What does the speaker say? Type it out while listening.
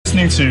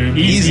listening to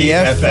Easy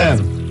FM.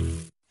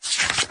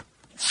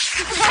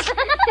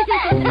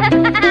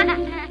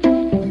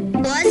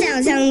 我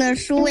想象的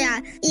书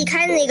呀，一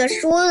开那个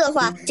书的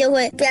话，就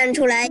会变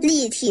出来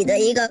立体的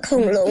一个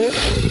恐龙。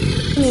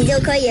你就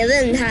可以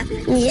问他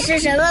你是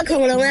什么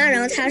恐龙啊，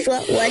然后他说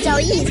我叫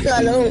异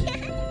特龙。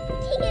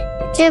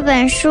这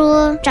本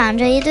书长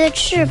着一对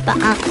翅膀，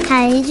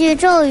喊一句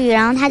咒语，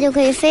然后它就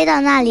可以飞到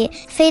那里，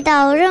飞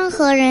到任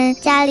何人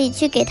家里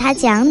去给他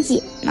讲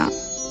解呢。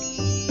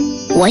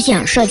我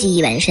想设计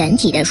一本神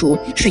奇的书，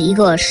是一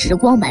个时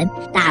光门，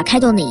打开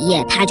的那一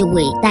页它就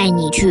会带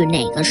你去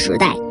哪个时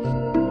代。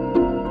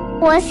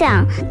我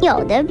想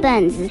有的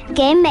本子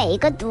给每一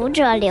个读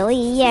者留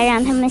一页，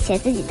让他们写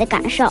自己的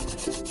感受。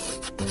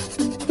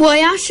我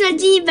要设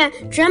计一本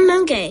专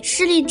门给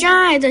视力障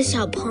碍的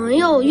小朋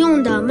友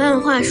用的漫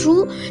画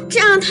书，这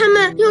样他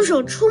们用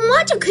手触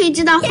摸就可以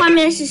知道画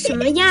面是什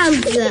么样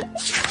子。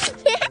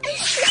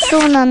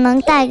书呢，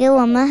能带给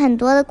我们很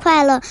多的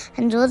快乐，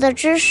很多的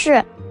知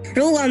识。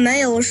如果没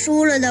有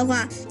书了的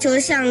话，就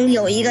像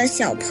有一个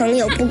小朋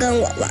友不跟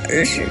我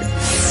玩似的。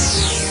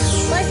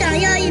我想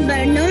要一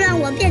本能让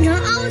我变成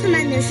奥特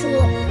曼的书，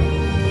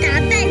打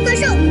败怪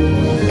兽，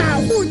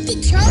保护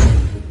地球。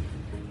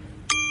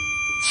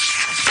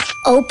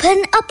Open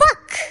a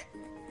book.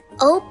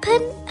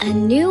 Open a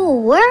new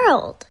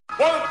world.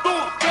 1, 2,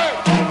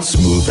 3.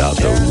 Smooth out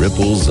the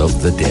ripples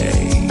of the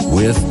day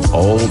with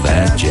all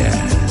that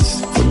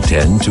jazz. From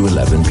 10 to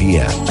 11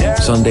 p.m.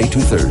 Sunday to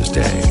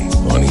Thursday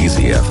on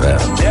Easy FM.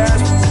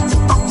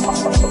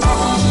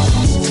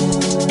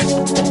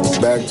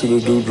 Back to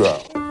the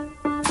dewdrop.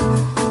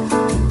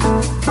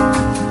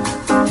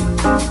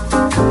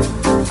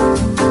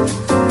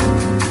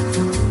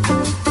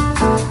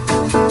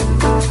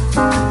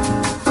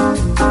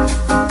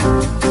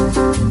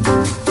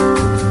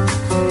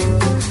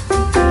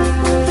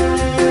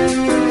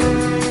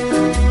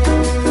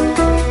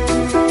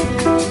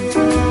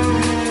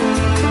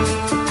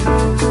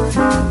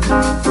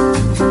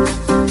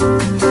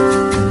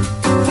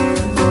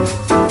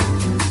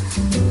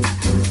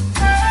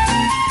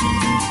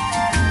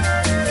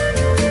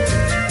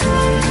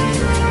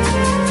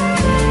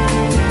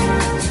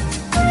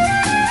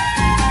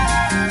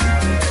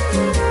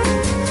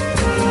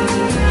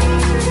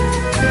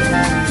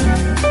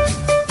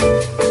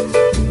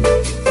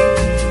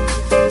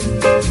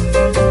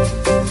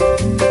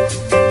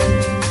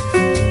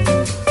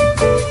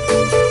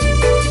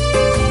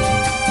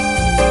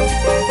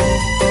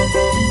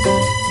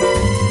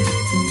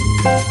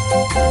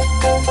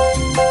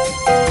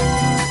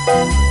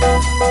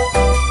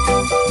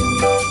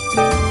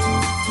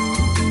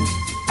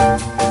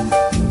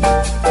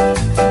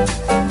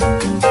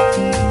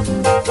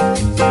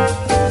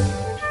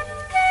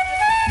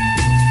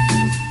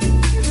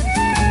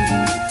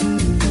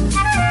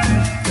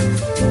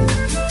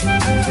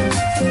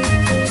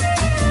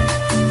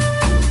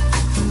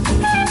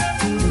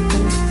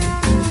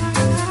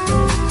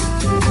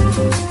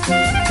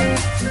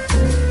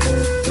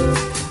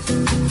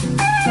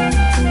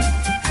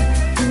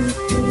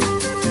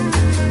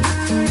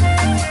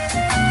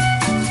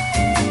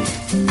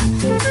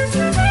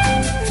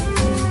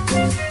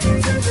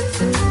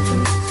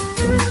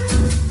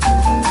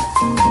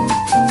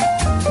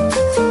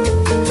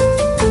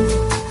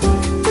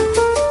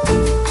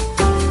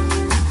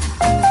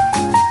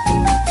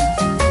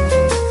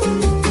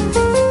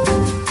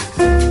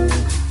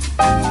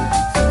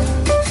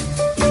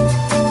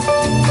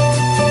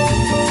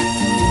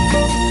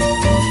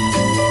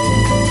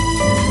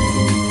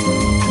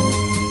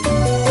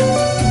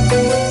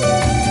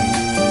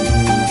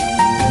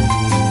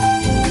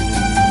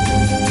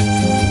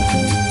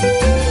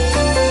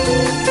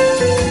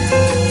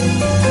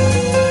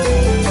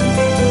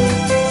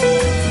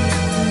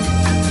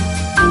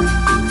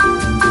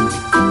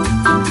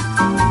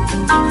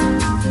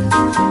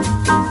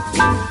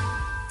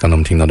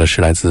听到的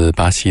是来自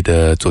巴西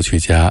的作曲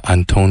家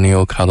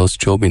Antonio Carlos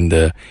Jobim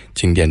的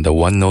经典的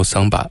One No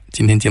Samba。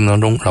 今天节目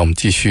当中，让我们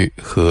继续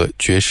和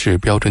爵士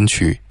标准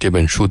曲这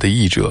本书的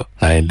译者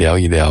来聊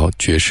一聊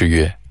爵士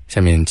乐。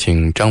下面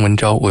请张文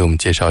昭为我们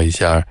介绍一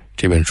下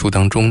这本书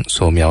当中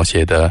所描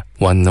写的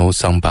One No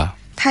Samba。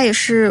 它也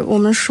是我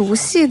们熟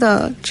悉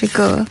的这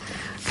个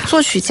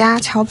作曲家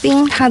乔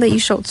宾他的一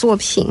首作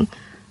品。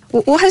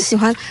我很喜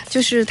欢，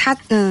就是他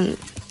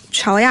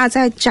乔亚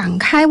在展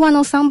开 One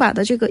No Samba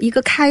的这个一个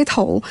开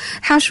头，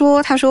他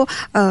说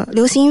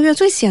流行音乐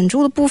最显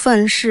著的部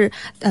分是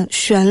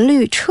旋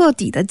律彻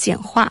底的简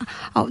化。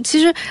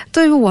其实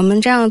对于我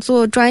们这样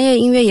做专业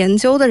音乐研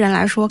究的人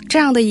来说，这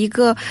样的一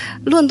个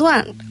论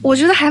断我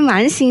觉得还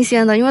蛮新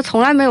鲜的，因为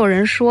从来没有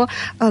人说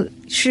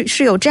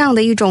是有这样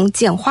的一种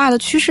简化的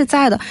趋势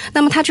在的。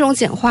那么它这种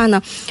简化呢，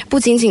不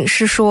仅仅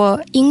是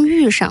说音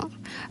域上，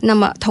那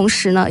么同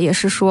时呢也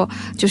是说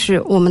就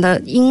是我们的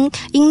音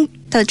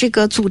的这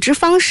个组织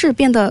方式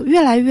变得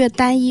越来越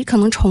单一，可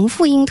能重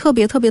复音特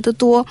别的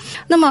多。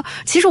那么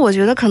其实我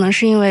觉得可能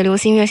是因为流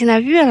行乐现在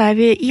越来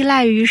越依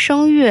赖于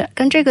声乐，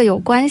跟这个有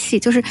关系，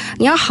就是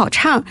你要好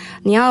唱，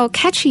你要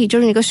catchy， 就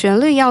是你个旋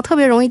律要特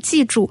别容易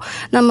记住，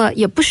那么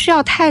也不需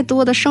要太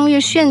多的声乐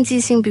炫技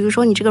性，比如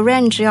说你这个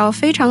range 要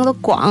非常的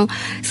广，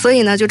所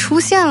以呢就出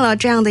现了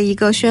这样的一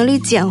个旋律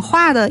简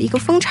化的一个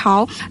风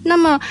潮。那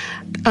么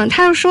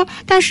他又说，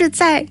但是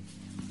在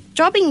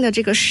Jobim 的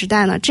这个时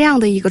代呢，这样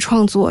的一个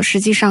创作实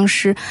际上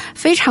是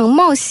非常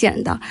冒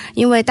险的，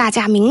因为大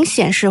家明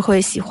显是会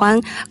喜欢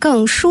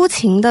更抒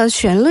情的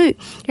旋律，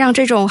让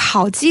这种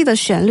好记的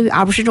旋律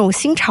而不是这种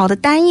新潮的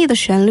单一的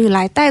旋律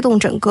来带动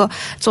整个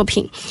作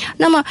品。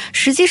那么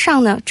实际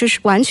上呢，这是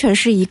完全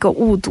是一个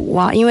误读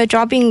啊，因为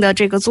Jobim 的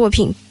这个作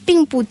品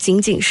并不仅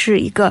仅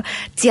是一个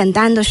简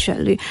单的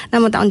旋律。那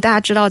么当大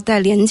家知道在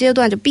连阶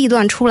段就 B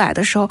段出来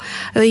的时候，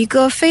有一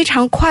个非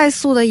常快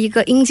速的一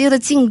个音阶的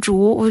进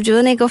逐，我觉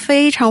得那个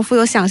非常富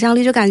有想象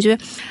力，就感觉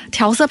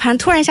调色盘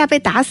突然一下被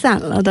打散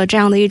了的这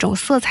样的一种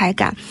色彩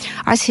感，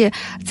而且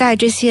在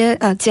这些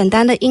简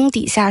单的音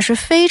底下是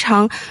非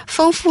常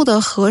丰富的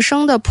和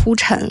声的铺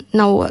陈。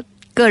那我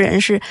个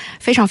人是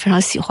非常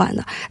喜欢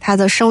的，它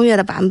的声乐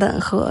的版本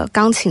和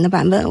钢琴的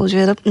版本我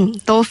觉得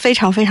都非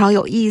常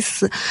有意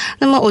思。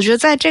那么我觉得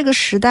在这个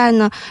时代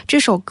呢，这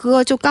首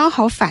歌就刚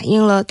好反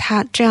映了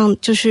它这样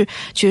就是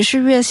爵士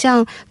乐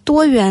向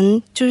多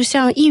元，就是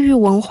向异域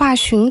文化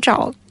寻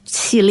找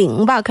起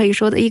灵吧，可以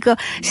说的一个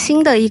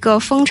新的一个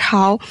风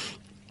潮。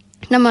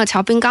那么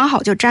乔宾刚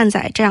好就站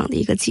在这样的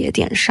一个节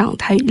点上，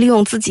他利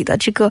用自己的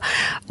这个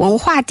文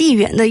化地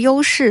缘的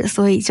优势，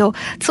所以就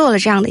做了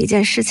这样的一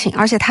件事情。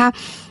而且他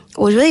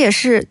我觉得也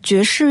是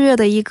爵士乐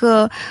的一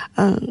个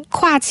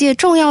跨界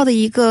重要的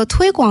一个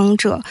推广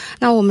者。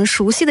那我们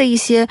熟悉的一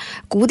些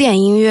古典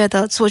音乐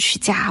的作曲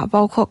家，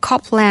包括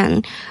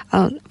Copland，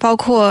 包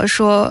括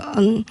说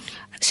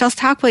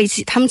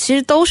Shostakovich， 他们其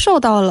实都受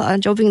到了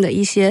Jobim 的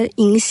一些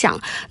影响，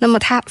那么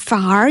它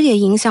反而也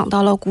影响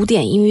到了古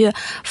典音乐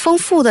丰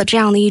富的这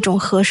样的一种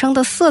和声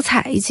的色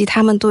彩，以及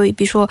他们对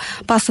比如说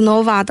Bossa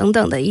Nova 等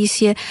等的一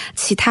些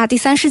其他第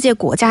三世界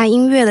国家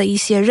音乐的一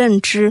些认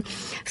知。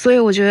所以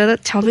我觉得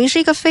乔宾是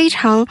一个非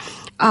常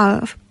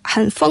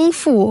很丰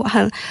富、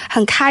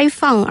很开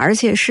放，而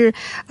且是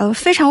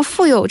非常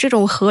富有这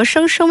种和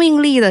声生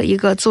命力的一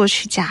个作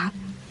曲家。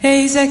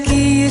Eis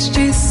aqui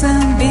este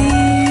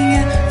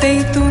sambinha,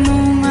 feito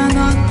numa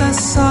nota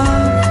só.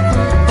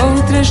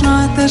 Outras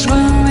notas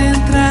vão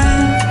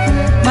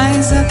entrar,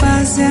 mas a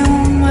base é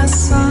uma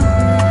só.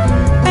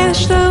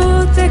 Esta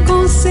outra é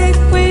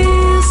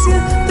consequência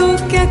do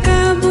que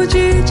acabo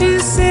de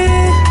dizer.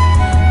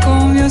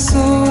 Como eu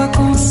sou a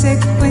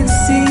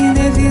consequência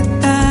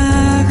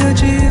inevitável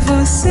de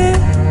você.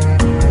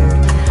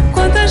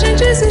 Quanta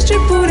gente existe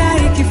por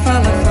aí que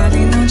fala e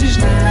não diz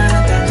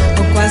nada,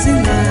 ou quase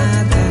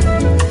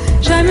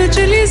nada.Já me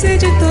utilizei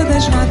de todas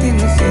as notas e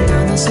no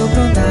final não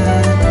sobrou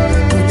nada.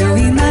 Não deu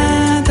em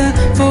nada,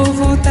 vou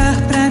voltar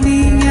pra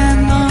minha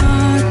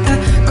nota.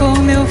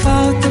 Como eu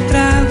volto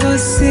pra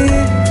você,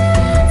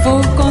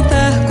 vou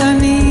contar com a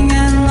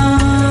minha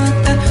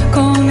nota.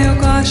 Como eu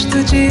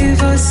gosto de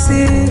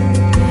você.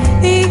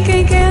 E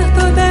quem quer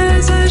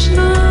todas as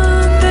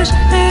notas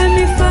é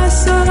mi, fá,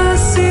 sol, lá,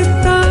 si,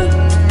 dó.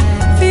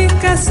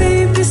 Fica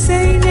sempre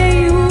sem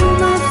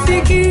nenhuma,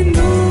 fique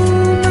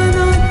numa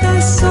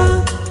nota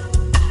só.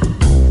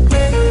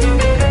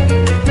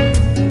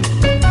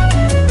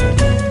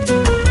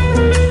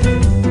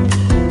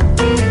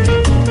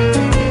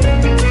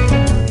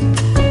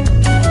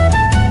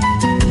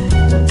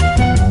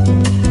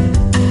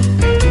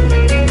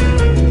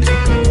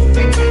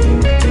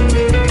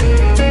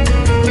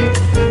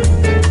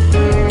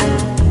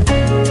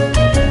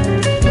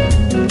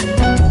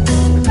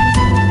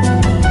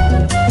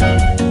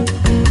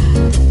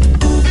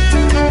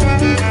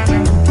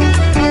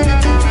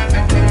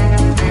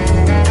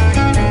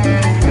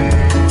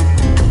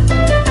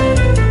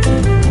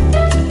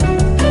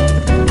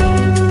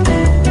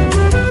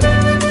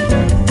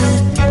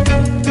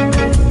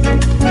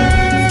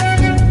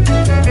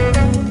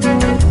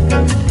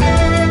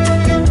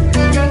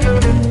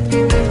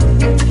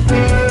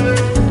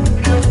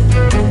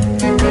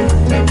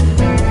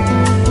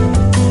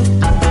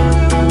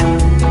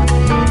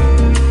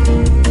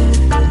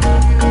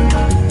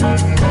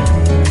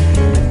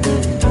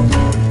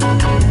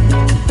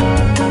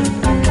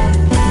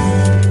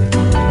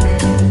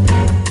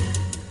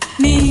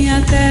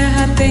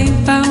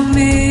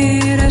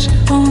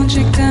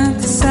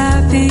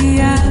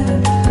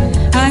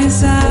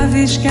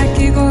 Que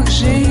aqui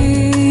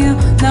gorjeiam,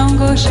 não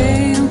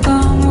gorjeiam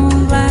como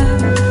lá.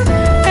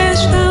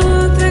 Esta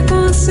outra é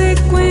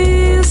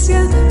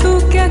consequência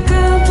do que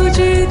acabo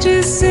de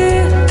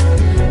dizer.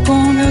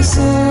 Como eu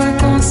sou a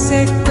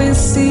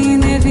consequência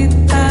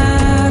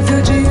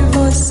inevitável de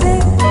você.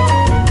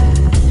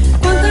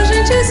 Quanta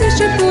gente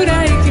existe por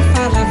aí que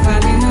fala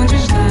e não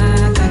diz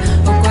nada,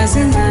 ou quase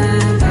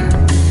nada.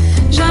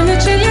 Já me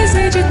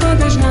utilizei de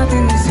todas as notas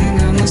e no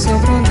final não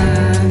sobrou nada.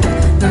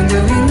 Não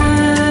deu em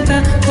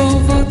nada.Vou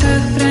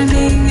voltar pra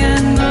mim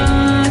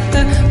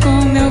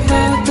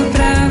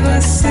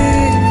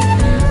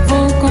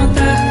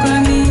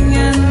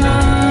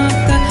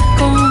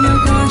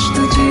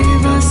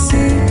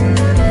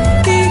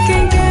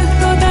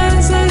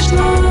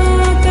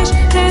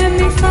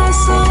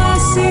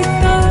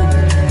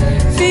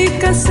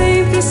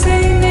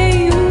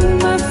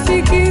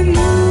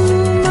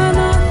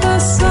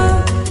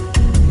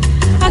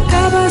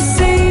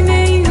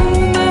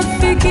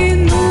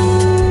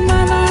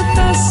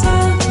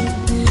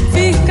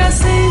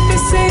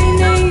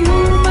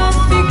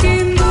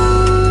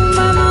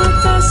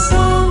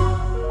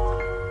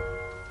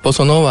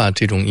Bossa Nova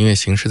这种音乐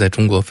形式在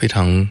中国非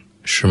常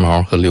时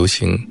髦和流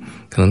行，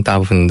可能大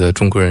部分的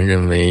中国人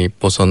认为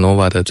Bossa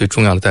Nova 的最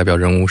重要的代表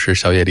人物是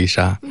小野丽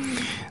莎，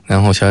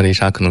然后小野丽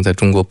莎可能在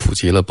中国普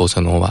及了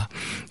Bossa Nova，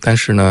 但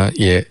是呢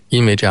也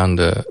因为这样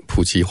的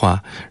普及化，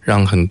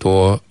让很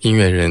多音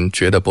乐人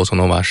觉得 Bossa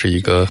Nova 是一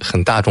个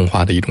很大众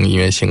化的一种音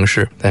乐形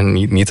式。但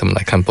你怎么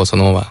来看 Bossa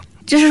Nova？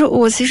就是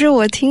其实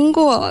我听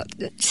过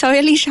小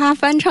野丽莎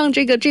翻唱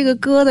这个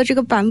歌的这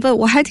个版本，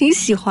我还挺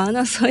喜欢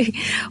的，所以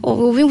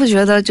我并不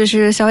觉得就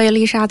是小野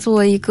丽莎作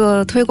为一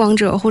个推广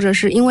者，或者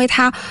是因为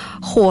她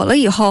火了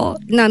以后，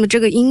那么这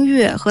个音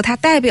乐和她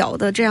代表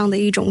的这样的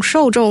一种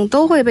受众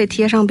都会被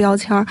贴上标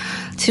签。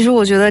其实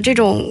我觉得这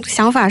种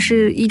想法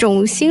是一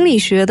种心理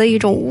学的一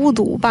种误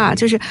读吧，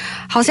就是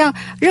好像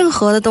任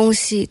何的东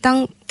西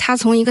当它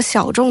从一个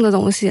小众的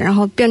东西然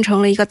后变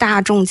成了一个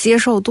大众接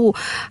受度，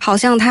好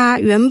像它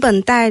原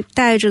本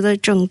带着的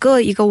整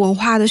个一个文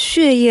化的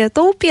血液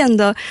都变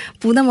得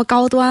不那么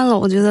高端了。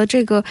我觉得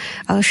这个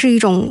是一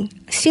种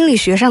心理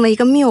学上的一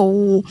个谬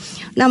误。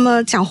那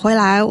么讲回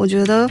来，我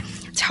觉得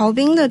乔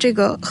彬的这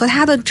个和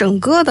他的整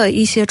个的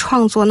一些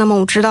创作，那么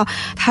我知道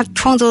他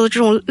创作的这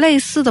种类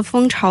似的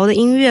风潮的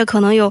音乐可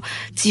能有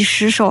几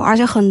十首，而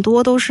且很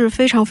多都是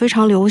非常非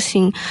常流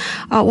行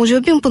我觉得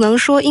并不能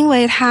说因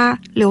为他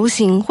流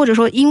行，或者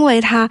说因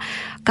为他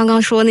刚刚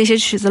说那些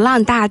曲子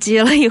烂大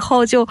街了以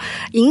后就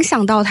影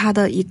响到他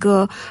的一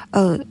个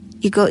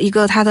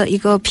他的一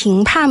个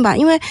评判吧。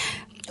因为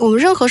我们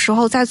任何时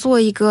候在做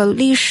一个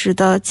历史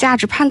的价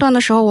值判断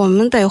的时候，我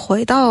们得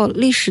回到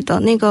历史的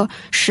那个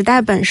时代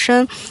本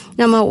身。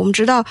那么我们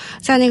知道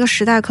在那个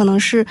时代可能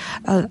是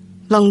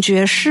冷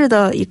爵士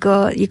的一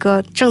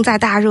个正在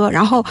大热，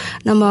然后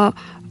那么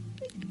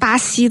巴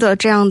西的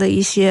这样的一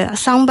些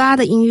桑巴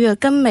的音乐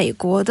跟美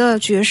国的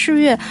爵士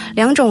乐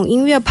两种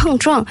音乐碰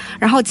撞，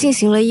然后进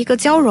行了一个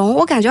交融。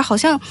我感觉好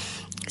像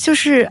就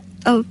是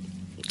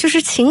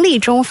情理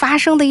中发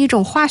生的一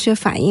种化学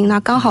反应，那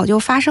刚好就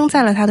发生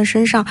在了他的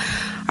身上，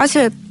而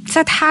且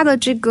在他的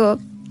这个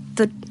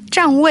的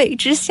站位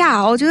之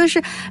下，我觉得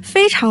是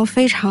非常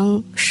非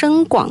常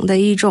深广的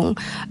一种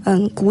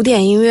古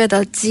典音乐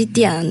的基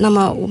点。那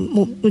么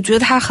我觉得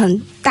他很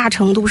大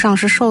程度上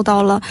是受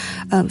到了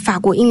法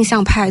国印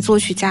象派作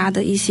曲家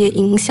的一些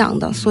影响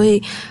的，所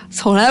以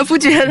从来不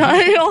觉得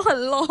有很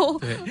low。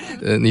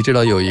 对，你知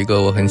道有一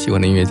个我很喜欢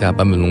的音乐家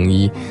坂本龙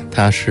一，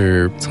他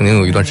是曾经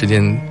有一段时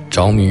间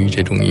着迷于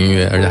这种音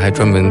乐，而且还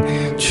专门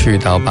去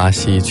到巴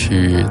西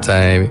去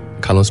在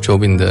Carlos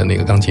Jobim 的那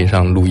个钢琴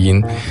上录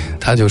音。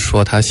他就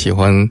说他喜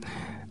欢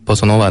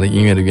Bossa Nova 的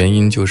音乐的原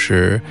因就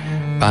是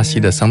巴西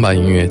的桑巴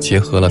音乐结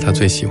合了他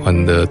最喜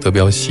欢的德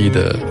彪西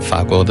的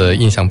法国的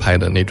印象派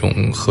的那种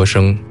和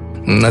声。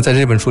那在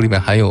这本书里面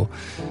还有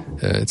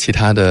其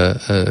他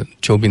的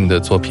Jobim 的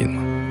作品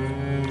吗？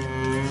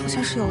好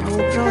像是有的，我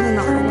不知道在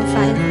哪儿，我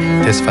翻译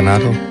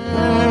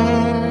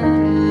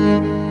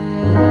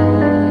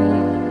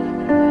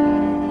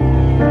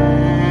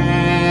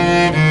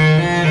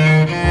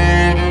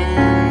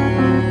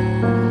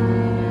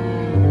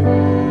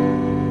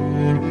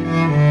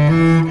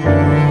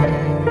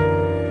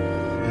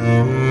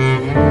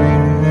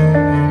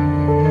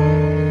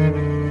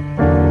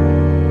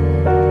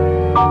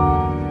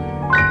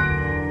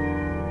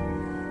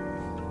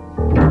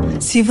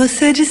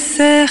você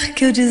disser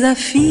que eu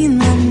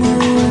desafino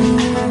amor,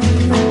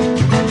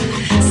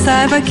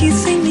 saiba que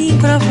isso em mim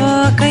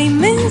provoca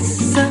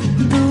imensa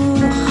dor.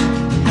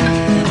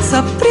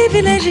 Só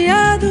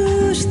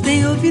privilegiados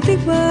têm ouvido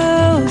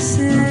igual ao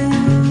seu.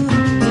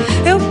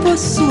 Eu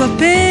possuo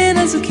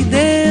apenas o que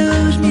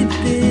Deus me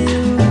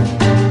deu.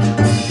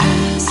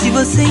 Se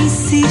você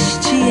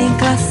insiste em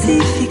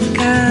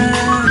classificar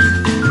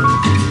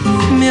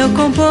meu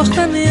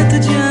comportamento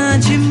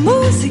diante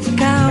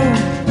musical,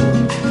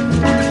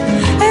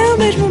 eu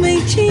mesmo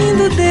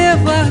mentindo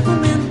devo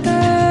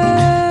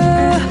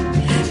argumentar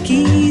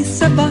que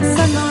isso é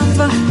bossa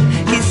nova,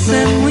 isso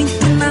é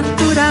muito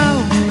natural.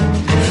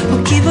 O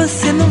que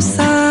você não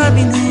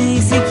sabe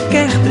nem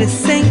sequer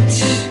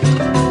pressente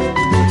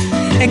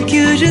é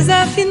que os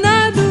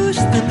desafinados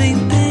também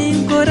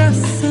têm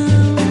coração.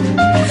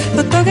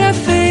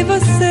 Fotografei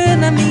você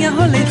na minha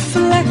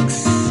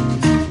Rolleiflex,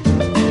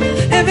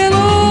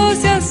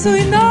 revelou-se a sua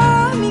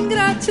enorme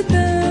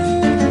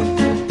ingratidão.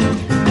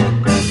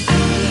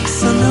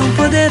 Só não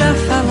poderá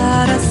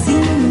falar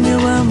assim, meu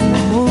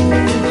amor,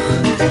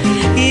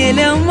 e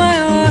ele é o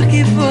maior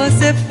que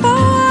você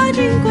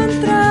pode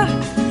encontrar.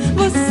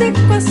 Você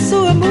com a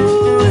sua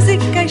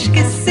música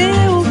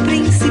esqueceu o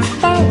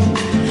principal,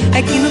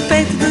 é que no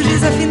peito dos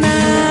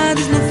desafinados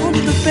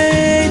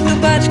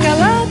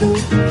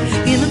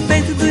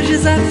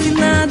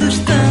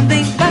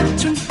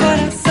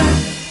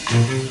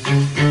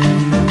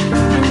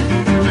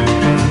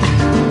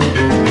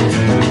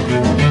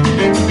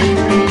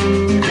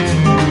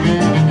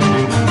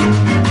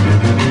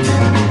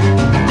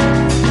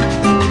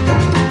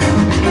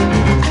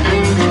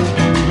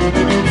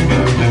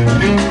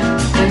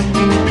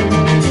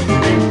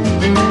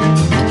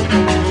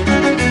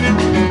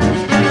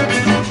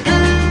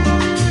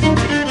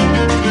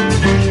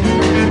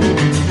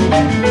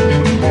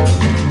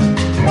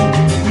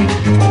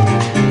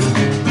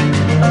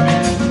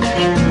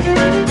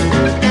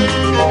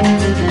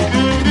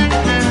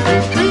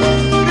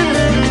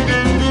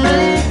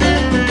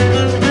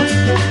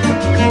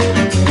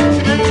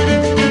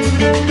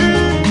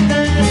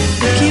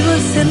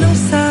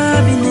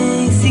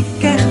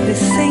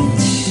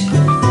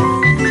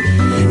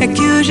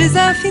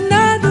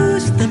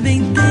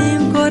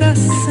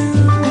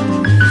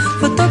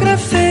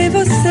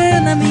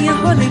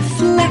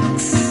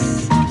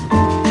Rolleiflex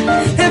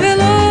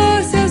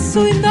revelou-se a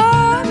sua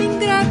enorme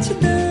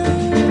ingratidão.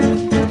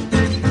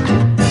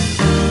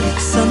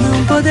 Só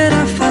não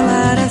poderá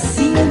falar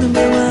assim do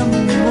meu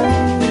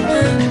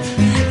amor,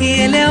 e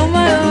ele é o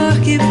maior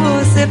que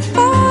você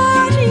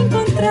pode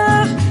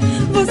encontrar.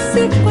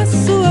 Você com a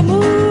sua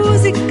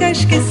música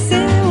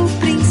esqueceu o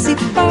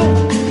principal.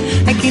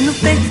 É que no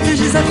peito dos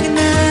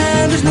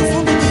desafinados, no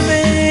fundo do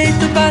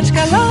peito bate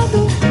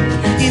calado,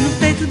 e no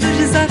peito dos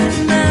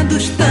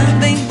desafinados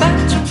também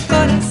bate um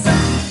coração.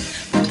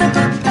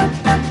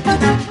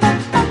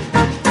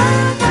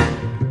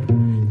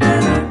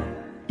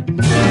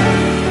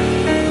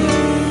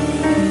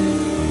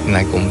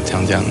 来给我们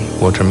讲讲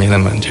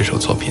Watermelon 这首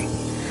作品。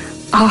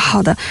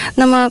好的。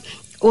那么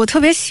我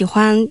特别喜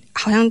欢，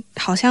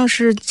好像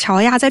是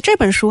乔亚在这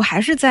本书还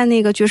是在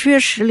那个爵士乐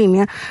史里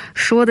面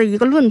说的一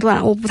个论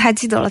断，我不太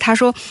记得了。他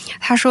说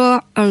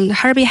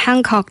Herbie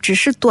Hancock 只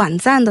是短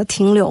暂的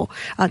停留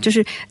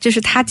就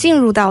是他进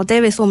入到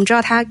Davis， 我们知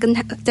道他跟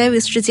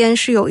Davis 之间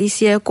是有一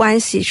些关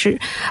系，是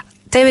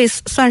Davis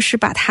算是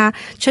把他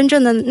真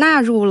正的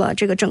纳入了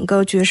这个整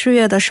个爵士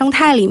乐的生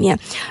态里面。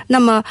那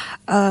么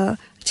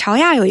乔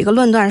亚有一个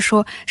论断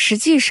说，实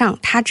际上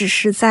他只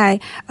是在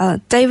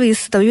Davis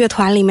的乐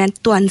团里面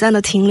短暂的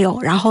停留，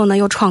然后呢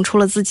又闯出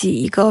了自己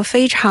一个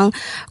非常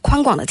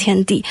宽广的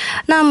天地。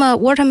那么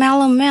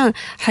Watermelon Man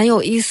很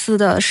有意思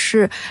的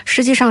是，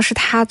实际上是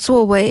他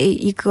作为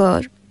一个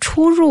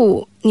初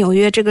入纽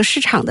约这个市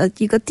场的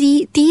一个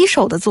第一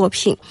首的作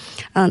品。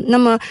那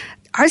么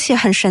而且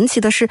很神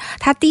奇的是，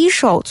他第一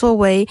首作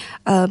为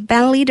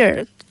band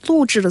leader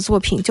录制的作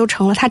品就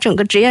成了他整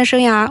个职业生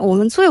涯我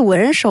们最为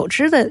人熟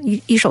知的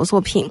一首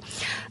作品。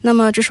那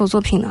么这首作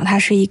品呢，它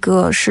是一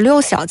个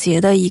16小节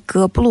的一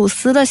个布鲁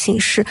斯的形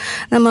式。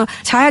那么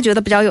乔亚觉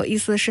得比较有意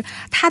思的是，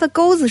它的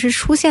钩子是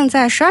出现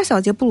在12小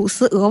节布鲁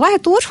斯额外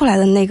多出来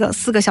的那个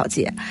4个小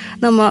节。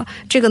那么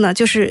这个呢，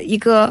就是一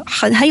个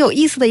很有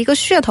意思的一个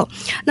噱头。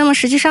那么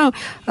实际上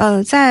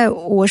在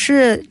我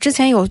是之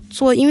前有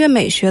做音乐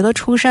美学的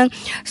出身，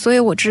所以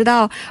我知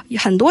道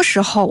很多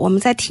时候我们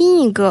在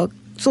听一个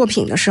作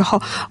品的时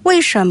候，为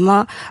什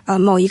么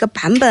某一个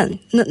版本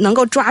能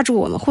够抓住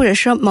我们，或者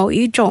是某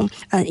一种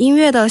音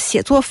乐的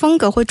写作风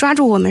格会抓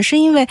住我们，是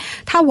因为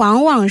它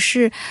往往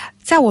是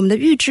在我们的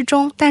预知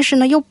中，但是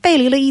呢又背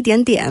离了一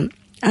点点。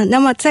那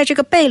么在这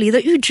个背离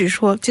的阈值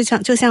说，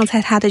就像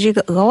在它的这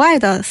个额外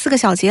的4个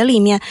小节里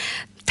面，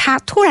它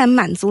突然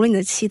满足了你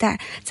的期待，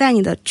在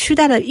你的期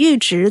待的阈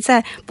值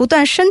在不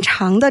断伸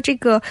长的这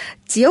个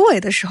结尾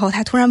的时候，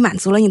它突然满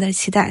足了你的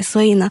期待，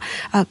所以呢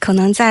可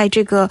能在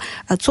这个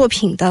作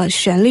品的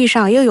旋律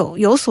上又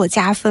有所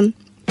加分。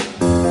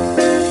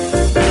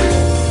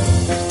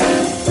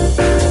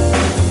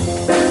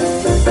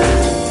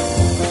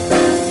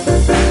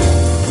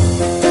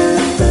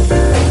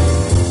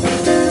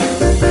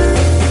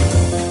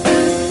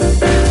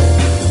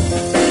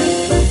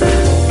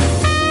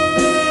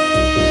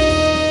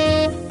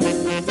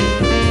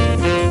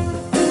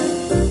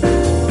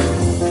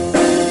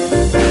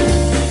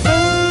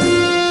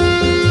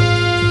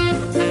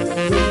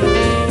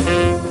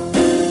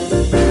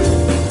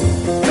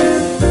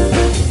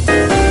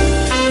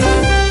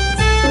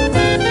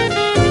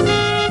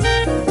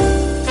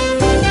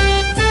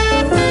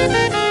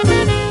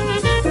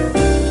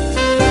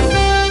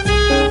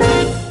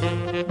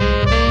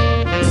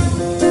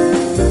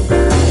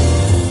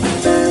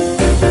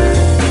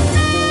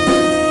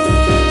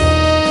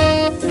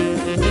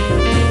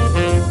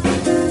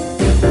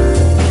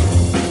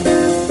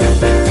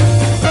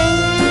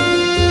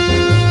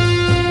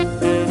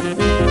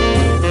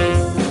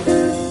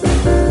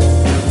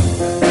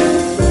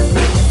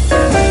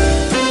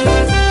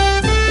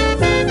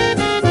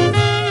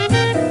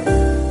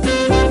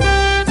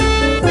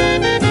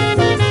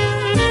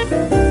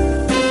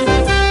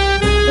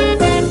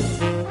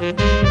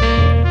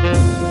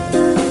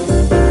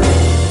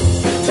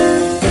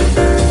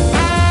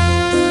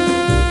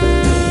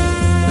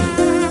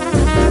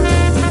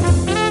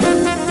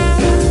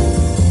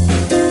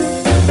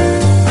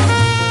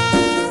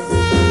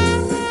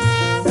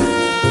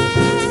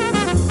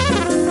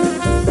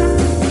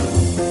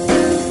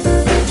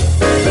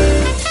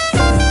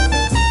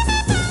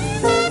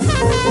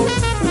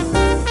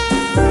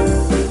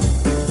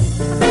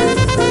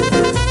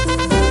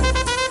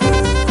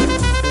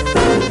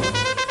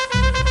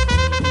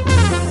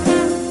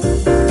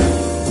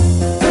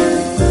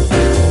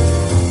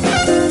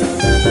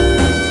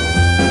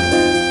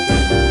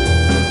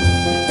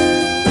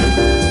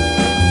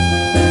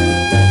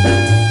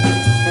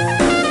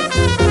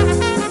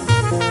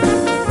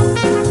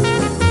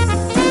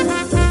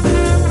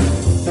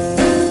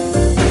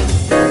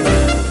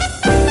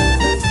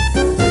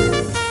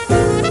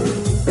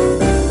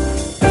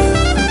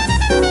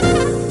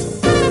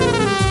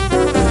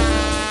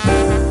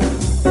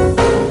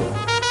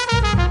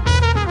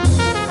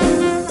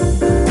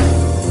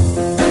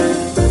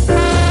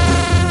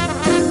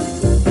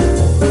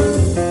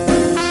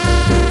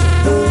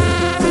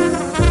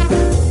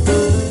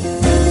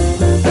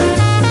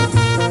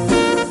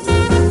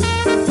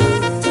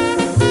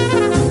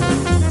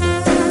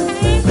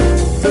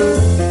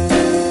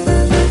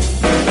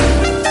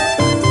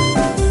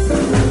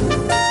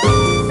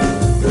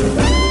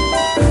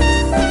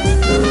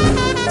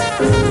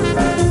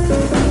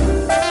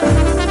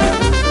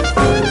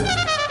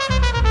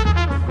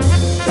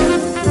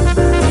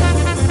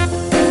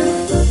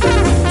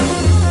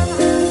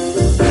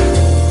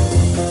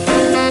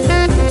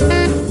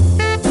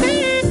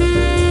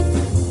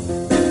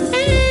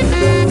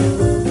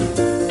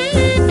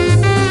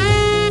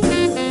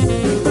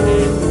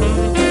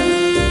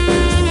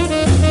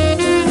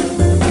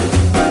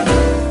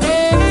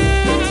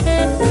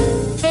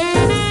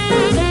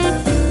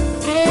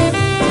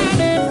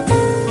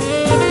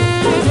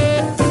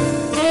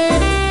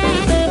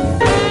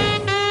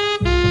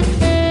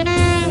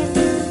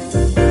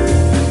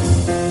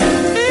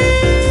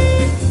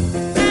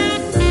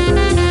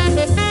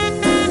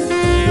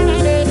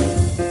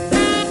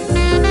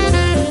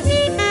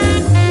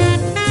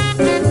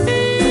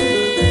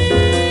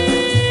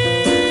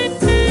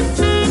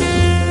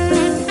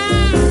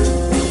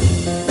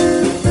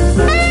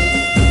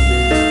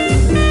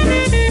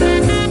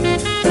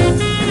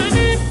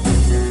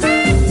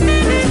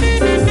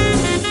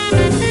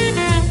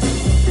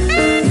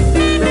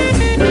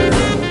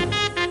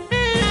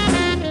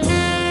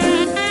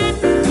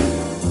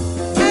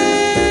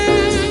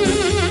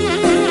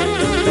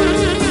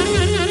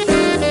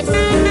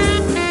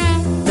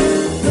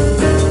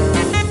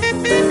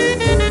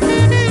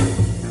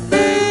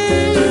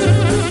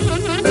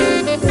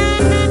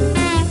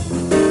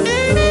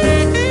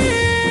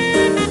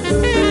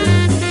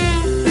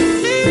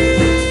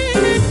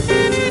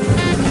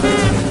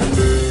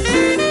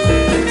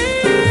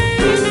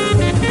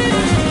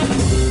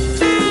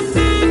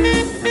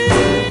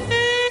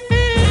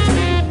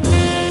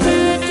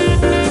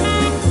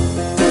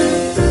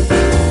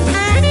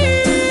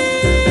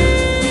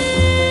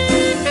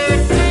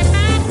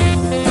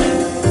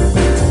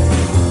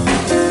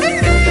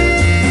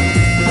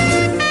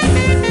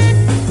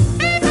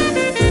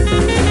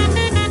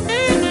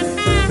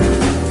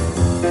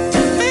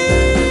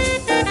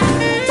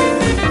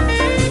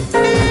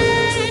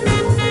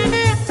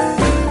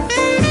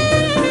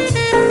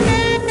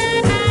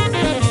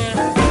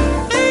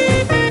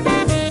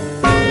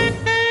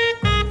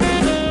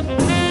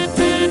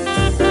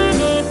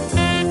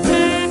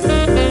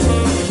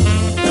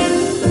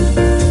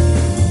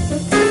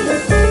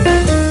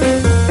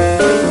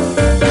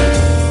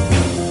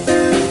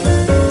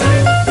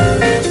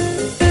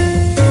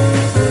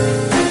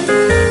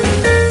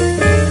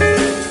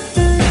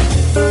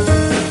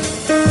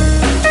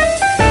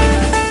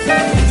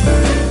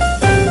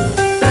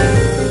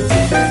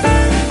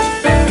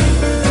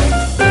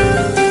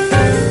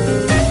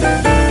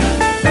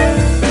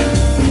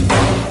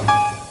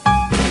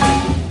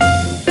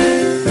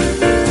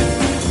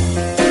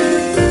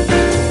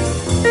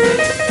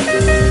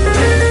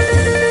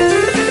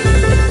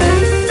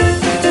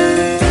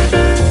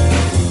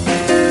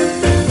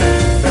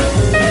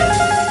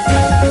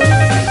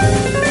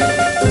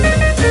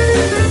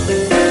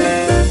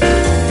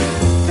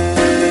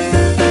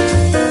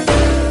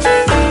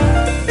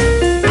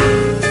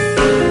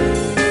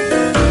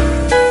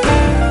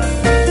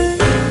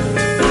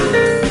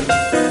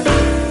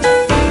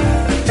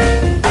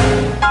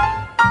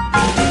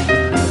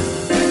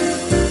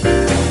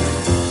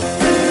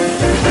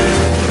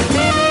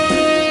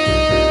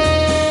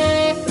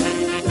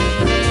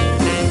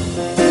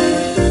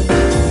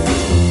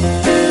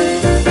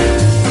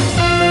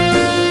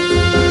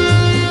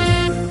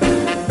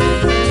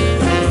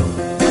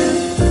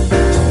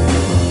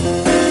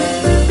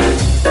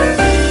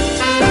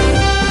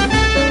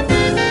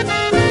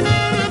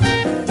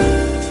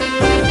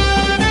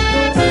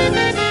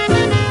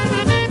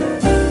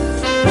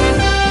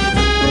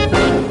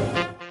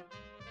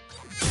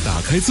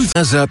开自己。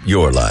Jazz up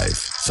your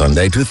life,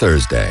 Sunday to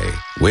Thursday,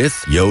 with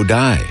Yo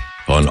Dai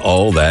on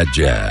All That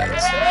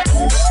Jazz.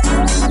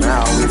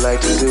 Now we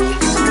like to do a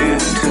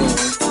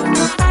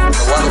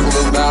wonderful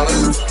little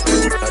ballad,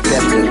 a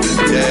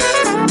jazz.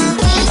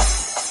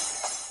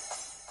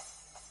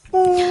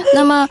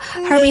 那么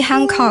Herbie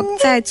Hancock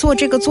在做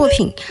这个作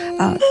品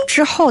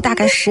之后，大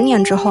概10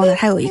年之后呢，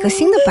他有一个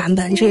新的版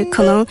本，这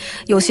可能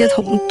有些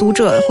读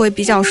者会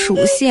比较熟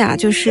悉啊，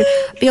就是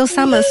Bill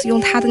Summers 用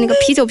他的那个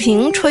啤酒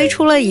瓶吹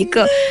出了一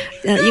个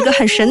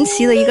很神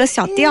奇的一个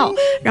小调，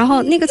然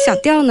后那个小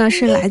调呢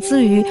是来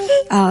自于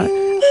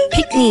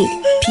Pygmy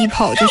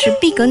people， 就是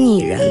毕格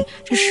拟人，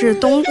这是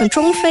中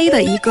非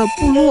的一个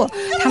部落，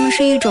他们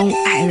是一种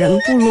矮人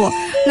部落，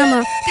那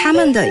么他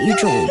们的一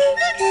种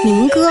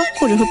民歌，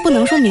或者说不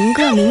能说民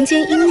歌，民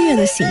间音乐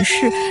的形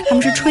式，他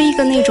们是吹一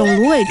个那种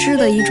芦苇制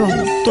的一种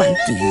短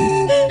笛。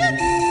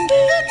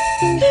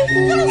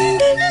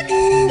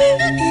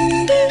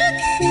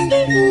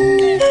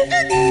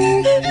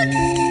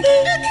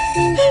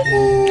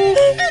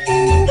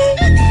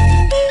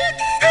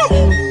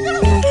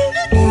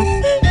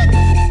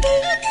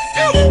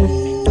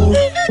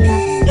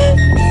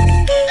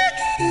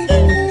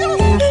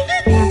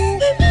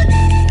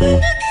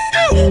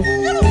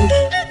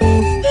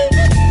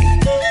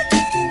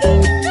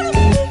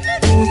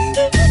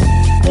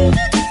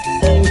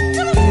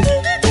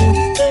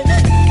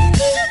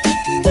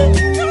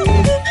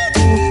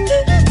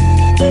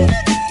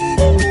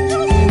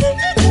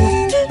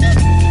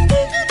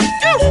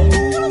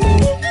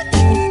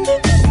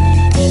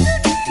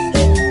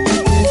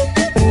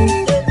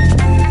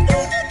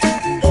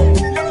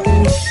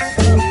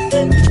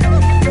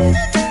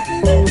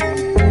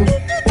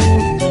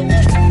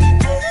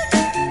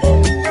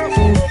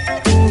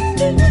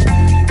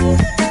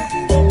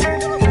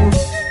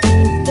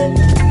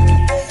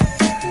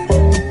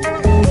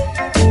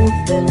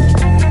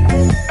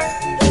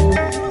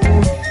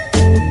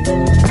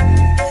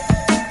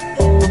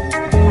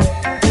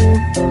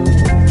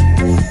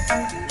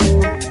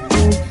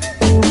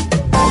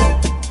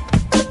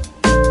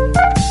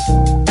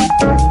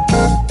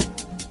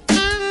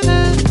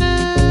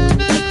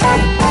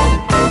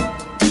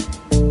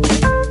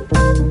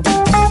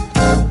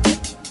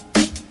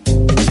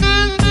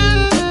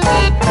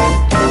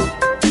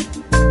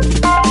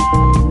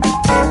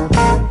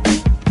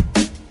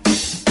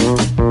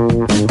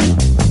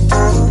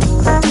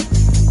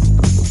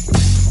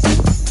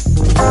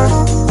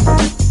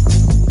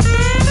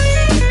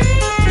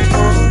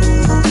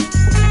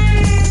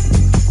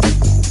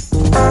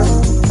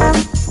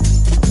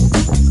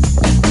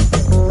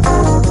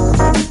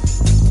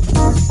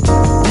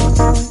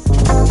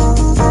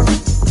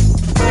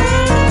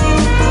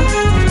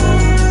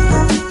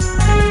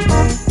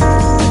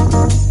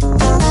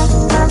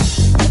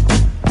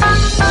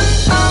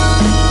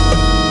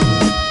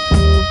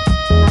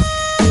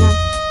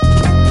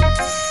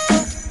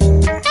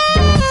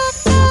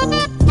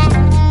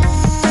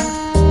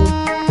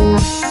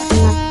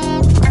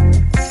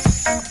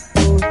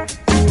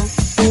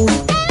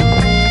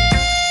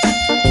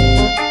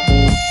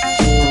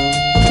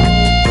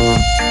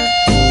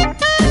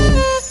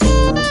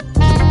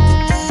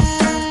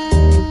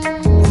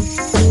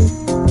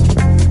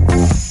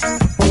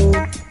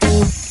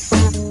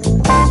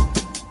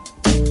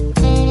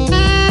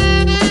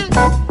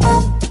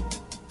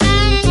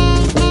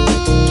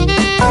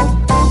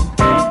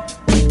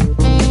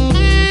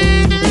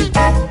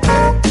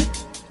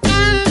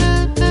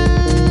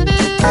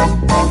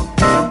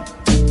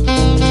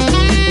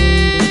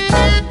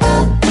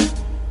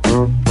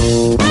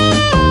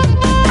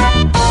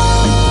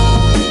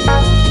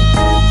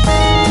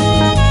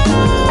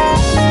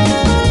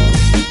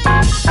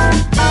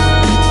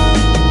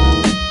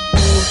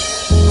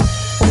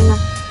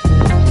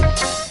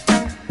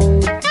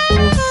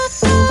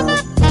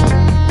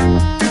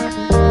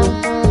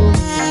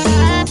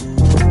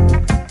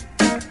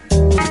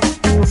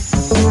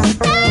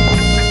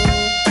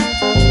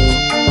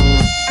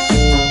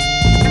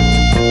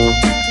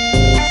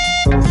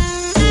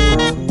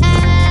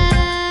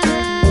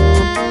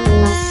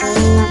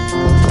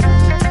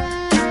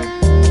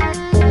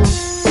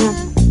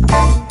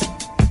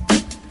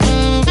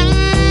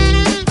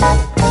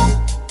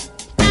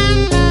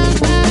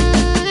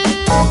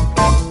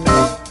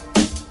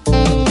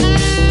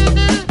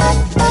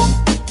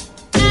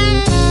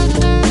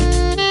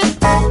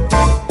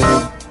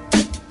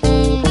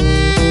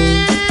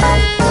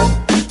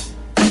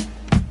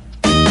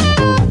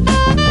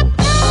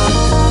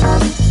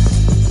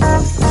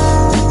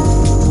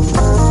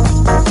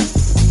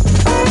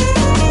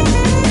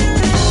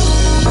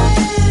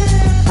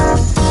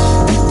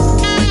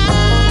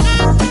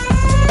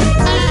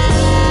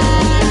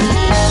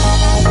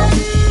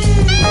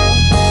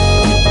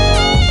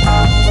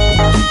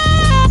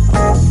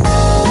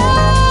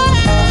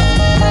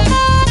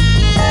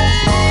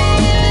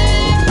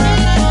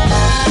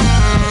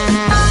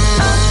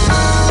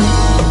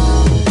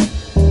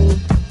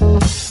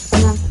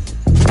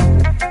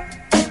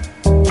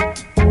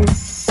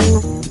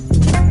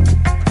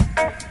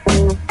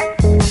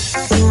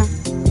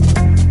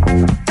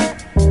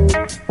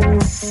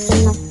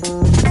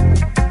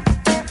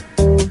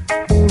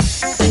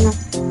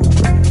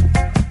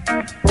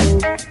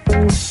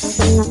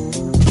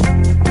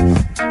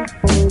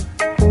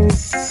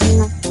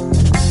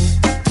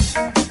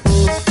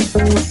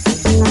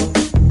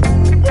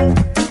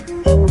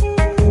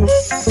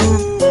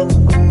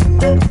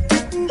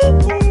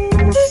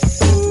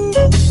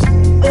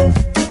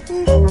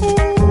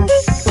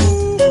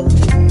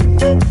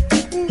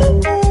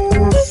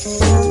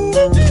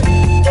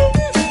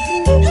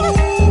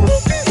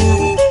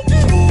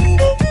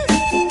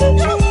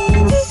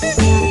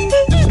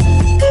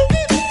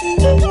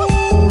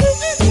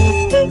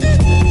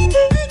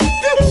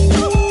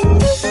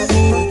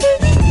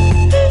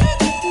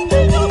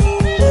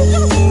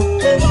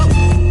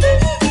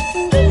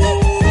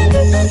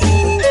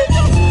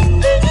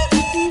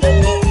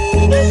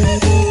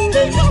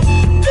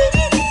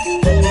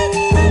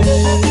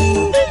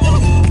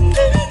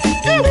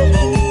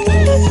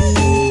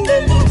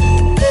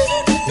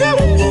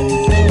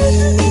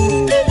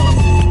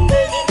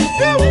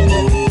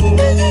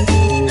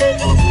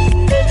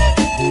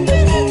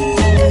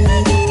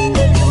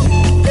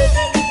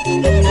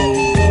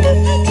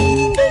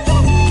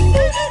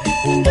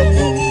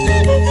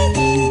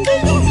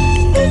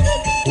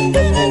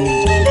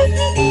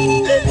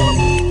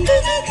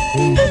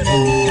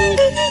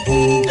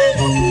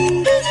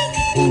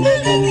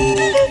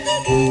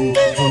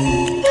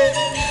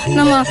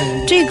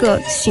个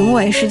行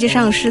为实际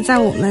上是在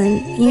我们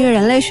音乐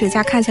人类学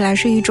家看起来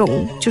是一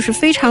种就是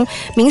非常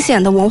明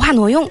显的文化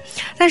挪用。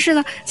但是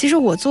呢，其实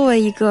我作为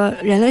一个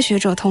人类学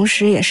者，同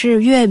时也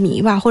是乐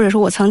迷吧，或者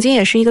说我曾经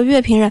也是一个乐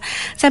评人，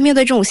在面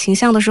对这种形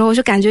象的时候，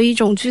就感觉一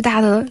种巨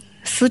大的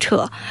撕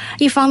扯。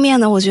一方面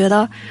呢，我觉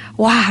得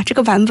哇，这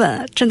个版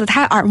本真的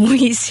太耳目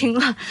一新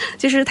了，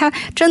就是它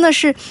真的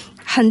是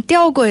很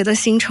吊诡的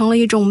形成了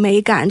一种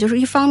美感，就是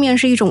一方面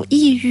是一种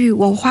异域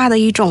文化的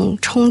一种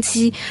冲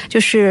击，就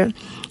是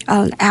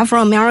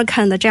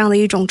Afro-American 的这样的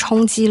一种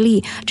冲击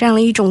力，这样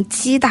的一种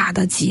击打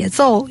的节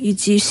奏以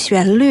及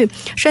旋律，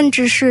甚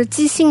至是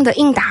即兴的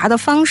应答的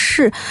方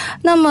式。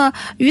那么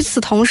与此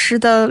同时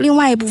的另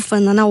外一部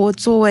分呢，那我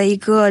作为一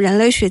个人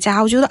类学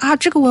家，我觉得啊，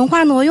这个文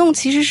化挪用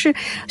其实是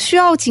需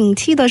要警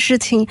惕的事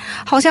情。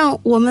好像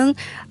我们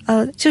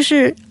就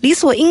是理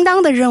所应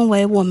当的认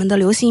为我们的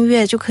流行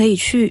乐就可以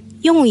去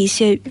用一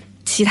些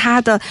其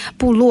他的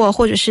部落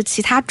或者是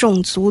其他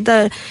种族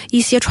的一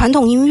些传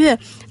统音乐，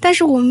但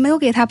是我们没有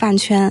给它版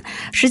权。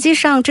实际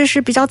上这是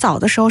比较早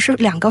的时候，是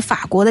2个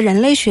法国的人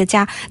类学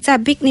家在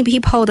Bikini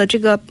People 的这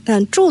个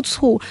住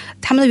处，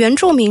他们的原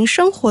住民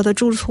生活的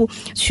住处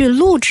去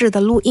录制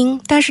的录音，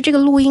但是这个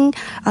录音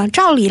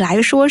照理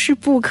来说是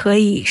不可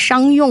以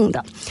商用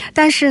的。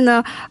但是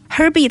呢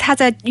Herbie 他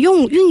在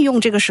运用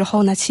这个时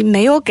候呢，其实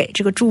没有给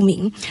这个注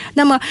明。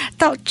那么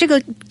到这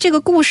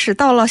个故事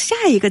到了下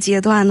一个阶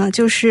段呢，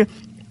就是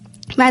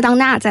麦当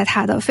娜在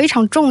他的非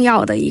常重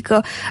要的一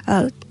个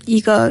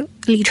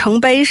里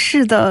程碑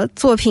式的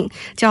作品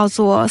叫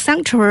做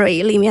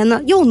Sanctuary 里面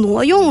呢，又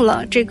挪用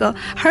了这个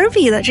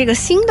Herbie 的这个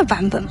新的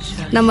版本。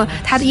那么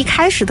他的一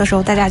开始的时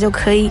候，大家就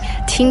可以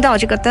听到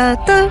这个哒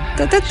哒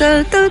哒哒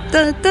哒哒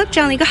哒哒这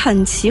样的一个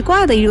很奇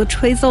怪的一个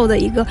吹奏的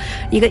一个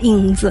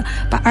影子，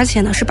而且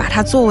呢是把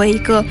它作为一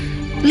个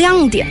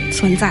亮点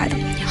存在的。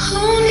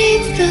 Who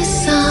needs the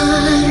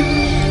sun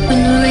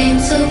when the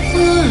rain's so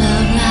full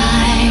of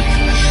life?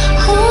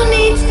 Who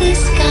needs the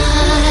sky?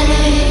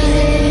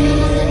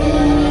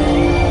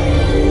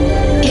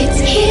 It's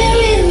here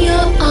in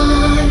your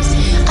arms.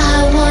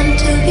 I want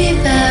to be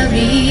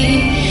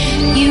buried.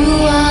 You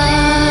are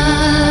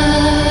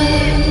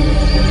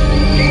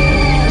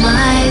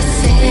my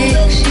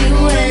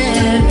sanctuary.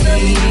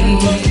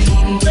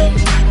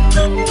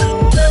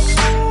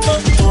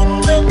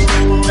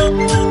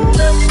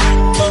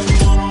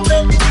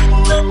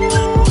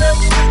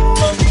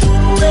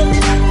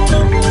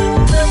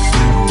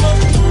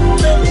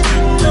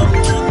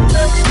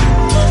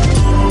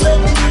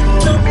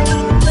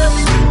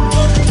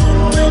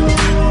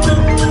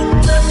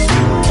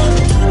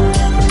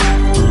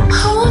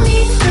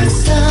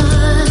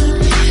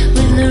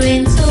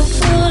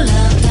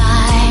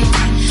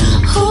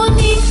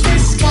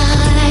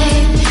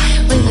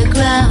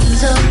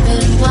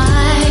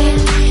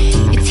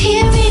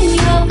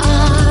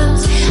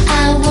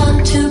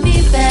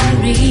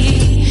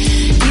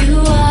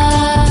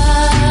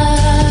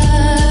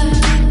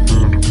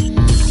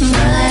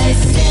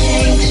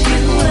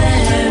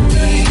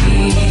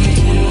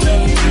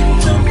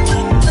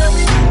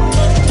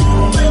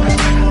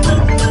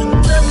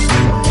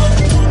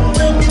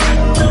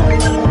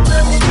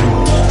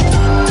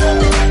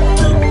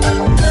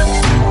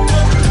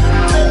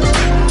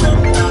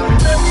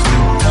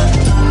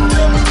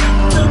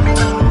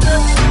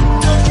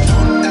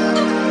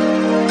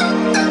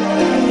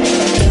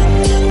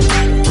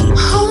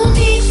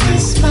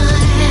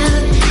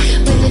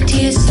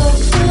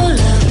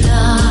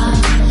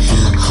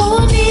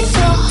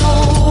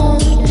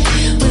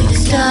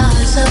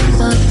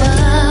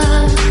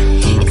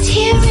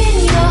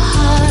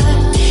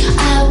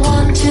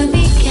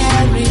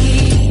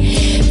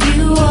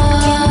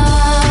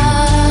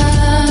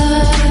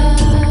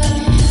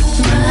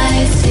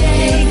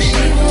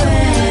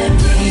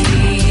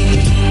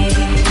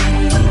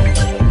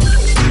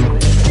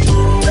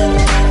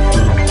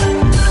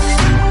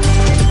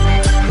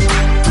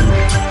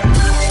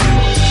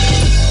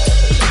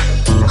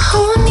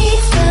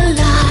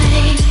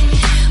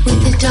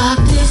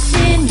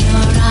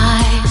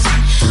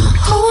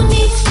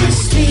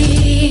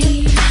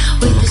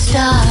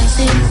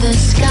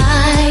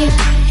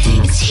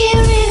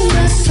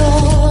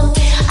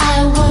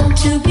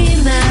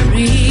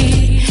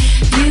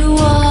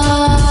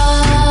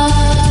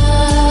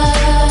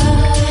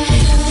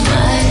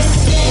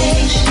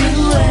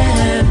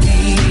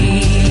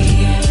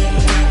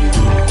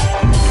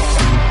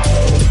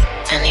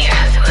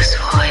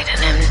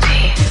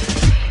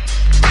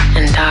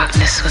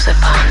 Was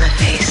upon the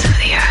face of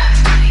the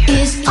earth.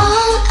 Is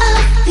all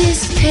of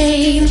this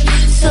pain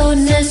so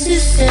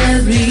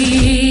necessary?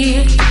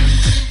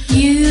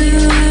 You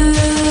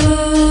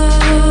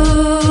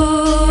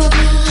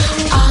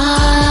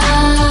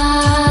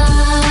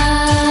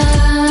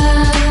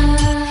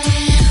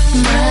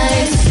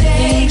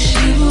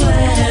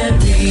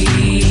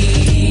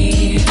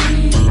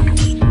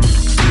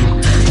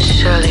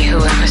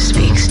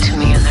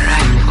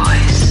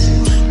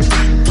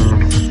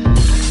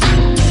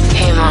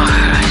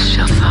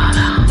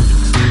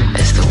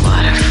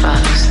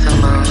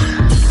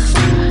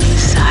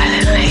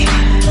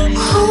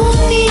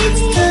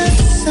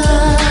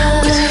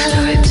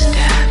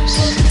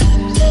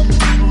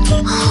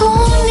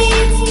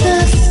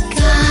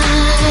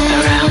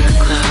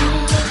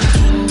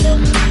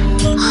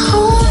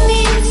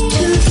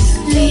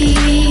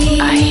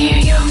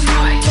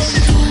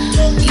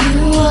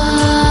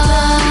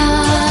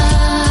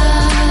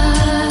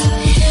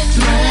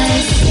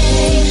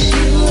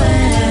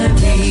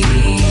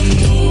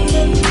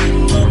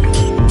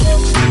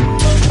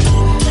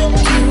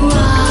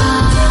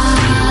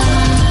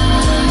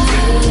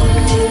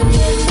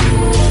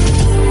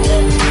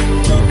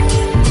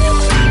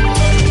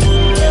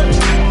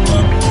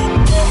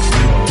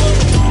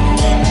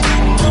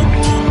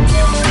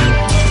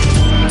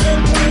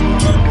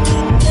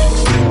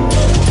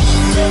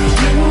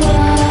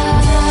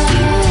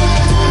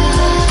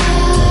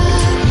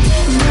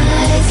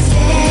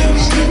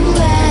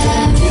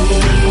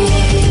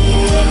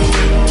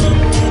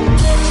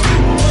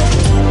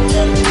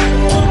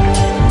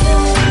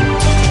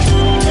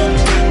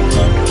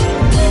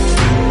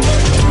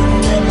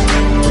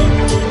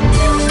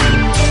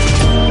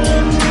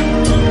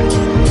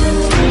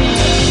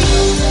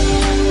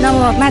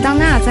么麦当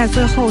娜在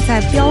最后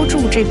在标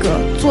注这个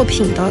作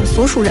品的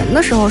所属人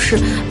的时候是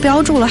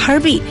标注了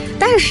Herbie，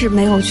 但是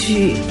没有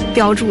去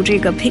标注这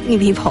个 Picnic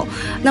People。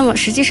那么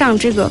实际上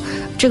这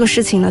个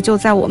事情呢，就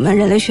在我们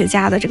人类学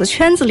家的这个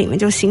圈子里面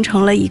就形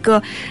成了一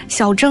个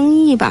小争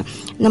议吧。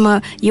那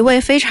么一位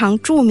非常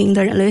著名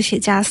的人类学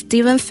家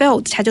Stephen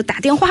Field 他就打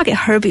电话给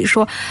Herbie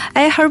说，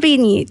哎 Herbie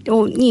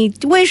你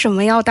为什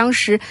么要当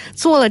时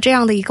做了这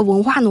样的一个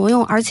文化挪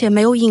用，而且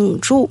没有引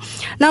注？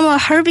那么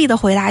Herbie 的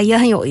回答也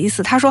很有意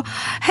思，他说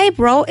Hey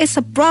bro, it's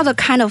a brother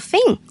kind of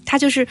thing。 他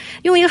就是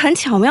用一个很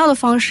巧妙的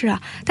方式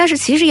啊，但是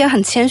其实也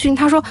很谦逊，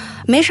他说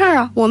没事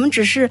啊，我们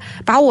只是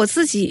把我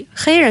自己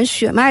黑人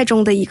血脉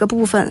中的一个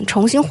部分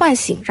重新唤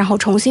醒，然后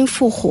重新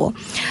复活。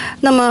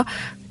那么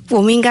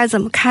我们应该怎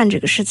么看这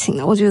个事情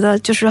呢？我觉得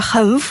就是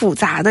很复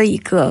杂的一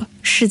个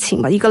事情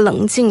吧，一个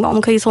棱镜吧，我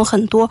们可以从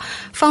很多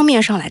方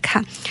面上来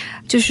看。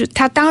就是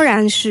它当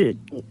然是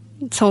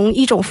从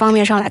一种方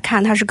面上来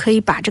看，它是可以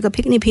把这个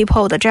Picnic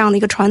People 的这样的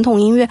一个传统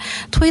音乐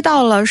推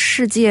到了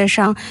世界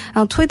上，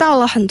推到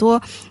了很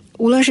多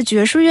无论是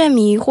爵士乐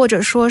迷或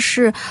者说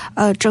是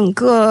整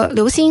个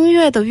流行音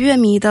乐的乐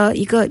迷的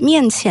一个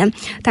面前。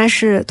但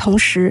是同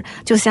时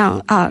就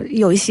像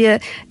有一些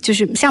就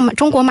是像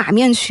中国马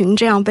面群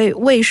这样被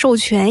未授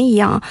权一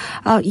样，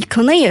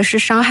可能也是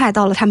伤害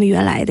到了他们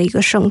原来的一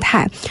个生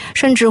态，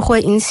甚至会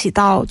引起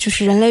到就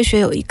是人类学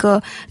有一个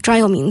专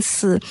有名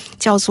词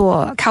叫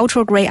做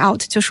cultural grey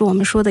out， 就是我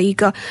们说的一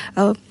个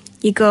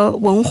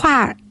文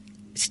化，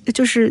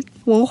就是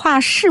文化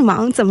视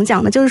盲。怎么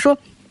讲呢？就是说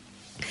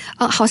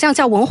好像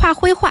叫文化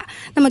灰化。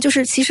那么就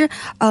是其实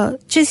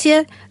这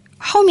些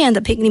后面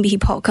的 Picnic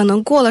People 可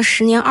能过了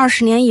10年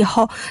20年以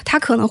后，他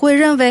可能会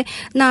认为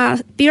那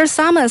Beer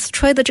Summers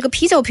吹的这个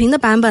啤酒瓶的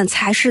版本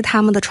才是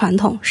他们的传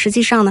统，实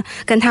际上呢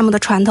跟他们的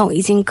传统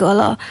已经隔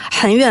了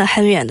很远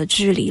很远的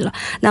距离了。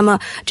那么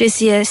这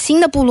些新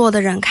的部落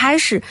的人开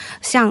始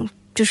像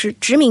就是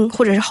殖民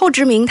或者是后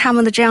殖民他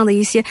们的这样的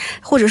一些，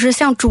或者是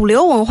像主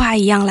流文化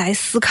一样来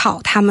思考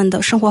他们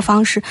的生活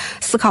方式，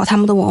思考他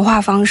们的文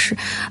化方式。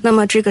那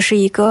么这个是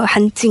一个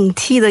很警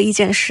惕的一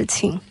件事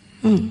情。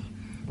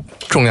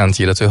重量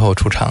级的最后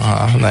出场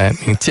啊，来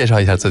您介绍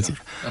一下自己。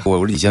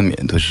我李建敏，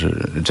就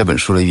是这本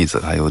书的译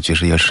者，还有爵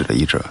士乐史的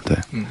译者。对，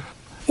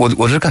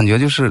我是感觉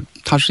就是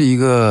它是一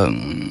个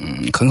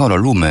很好的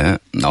入门，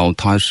然后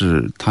它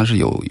是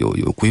有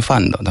规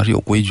范的，它是有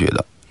规矩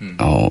的。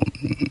然后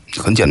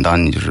很简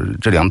单，你就是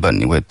这2本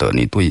你会得，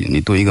你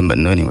对一个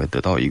门呢，你会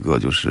得到一个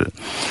就是，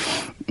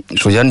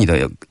首先你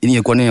的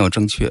观念要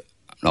正确，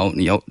然后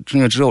你要正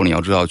确之后，你要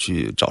知道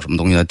去找什么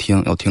东西来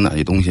听，要听哪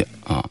些东西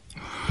啊。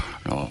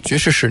然后爵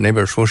士史那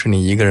本书是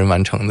你一个人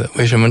完成的，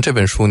为什么这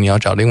本书你要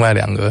找另外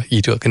2个译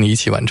者跟你一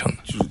起完成？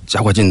就是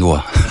加快进度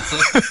啊。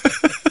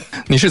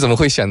你是怎么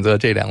会选择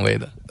这2位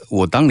的？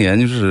我当年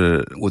就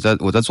是我在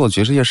做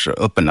爵士乐史，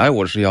本来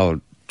我是要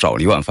找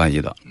李婉翻译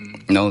的，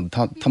然后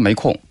他没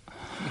空，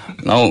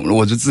然后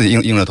我就自己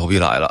硬着头皮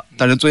来了。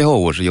但是最后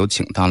我是有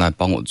请他来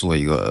帮我做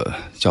一个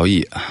校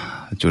译，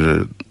就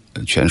是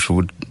全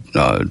书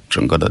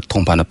整个的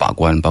通盘的把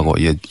关，包括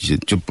一些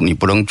就你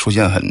不能出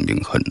现很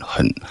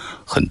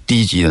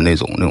低级的那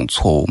种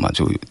错误嘛，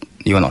就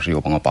李婉老师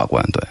有帮我把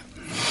关。对，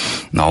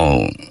然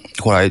后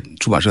后来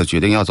出版社决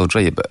定要做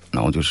这一本，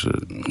然后就是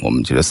我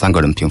们觉得3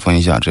个人平分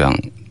一下，这样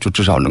就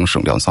至少能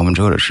省掉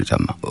2/3的时间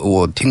嘛。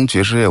我听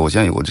爵士乐，我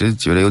现在我就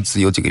觉得自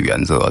己有几个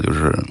原则，就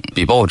是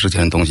比包括之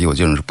前的东西，我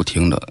基本上是不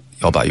听的。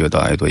摇摆乐的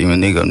乐队，因为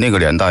那个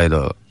年代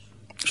的，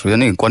首先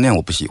那个观念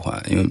我不喜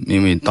欢，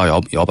因为到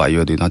摇摆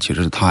乐队，它其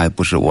实它还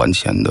不是完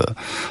全的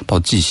到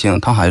即兴，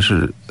它还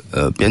是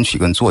编曲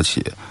跟作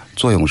曲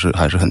作用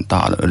还是很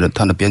大的，而且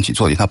它的编曲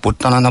作曲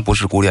当然它不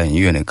是古典音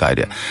乐那个概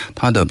念，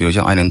它的比如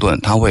像艾灵顿，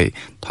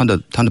它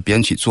的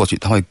编曲作曲，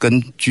它会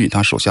根据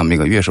他手下每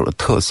个乐手的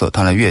特色，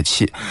他的乐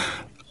器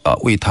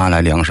为他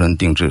来量身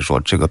定制，说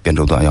这个变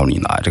奏段要你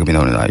来，这个变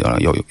奏段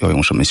要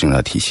用什么形式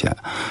来体现，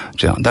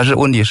这样。但是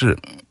问题是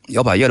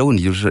摇摆乐的问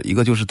题就是一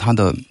个就是它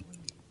的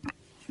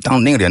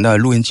当那个年代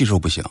录音技术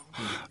不行，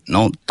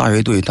然后大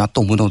乐队他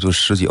动不动就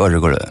10几20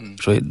个人，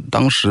所以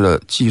当时的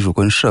技术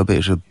跟设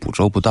备是捕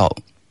捉不到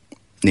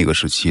那个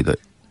时期的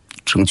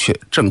正确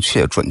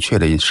准确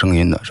的声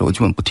音的，所以我基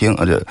本不听，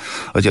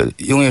而且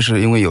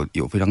因为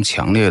有非常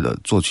强烈的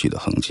作曲的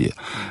痕迹，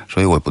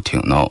所以我也不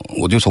听。然后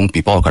我就从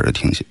比鲍开始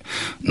听起。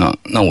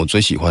那我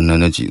最喜欢的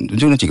那几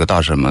个大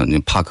神嘛，那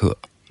帕克，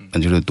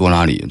就是多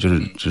纳里，这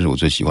是我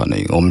最喜欢的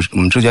一个。我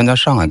们之前在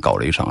上海搞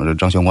了一场，是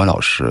张玄关老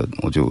师，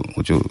我就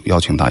邀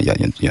请他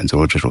演奏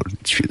了这首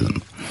曲子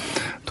嘛。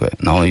对，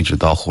然后一直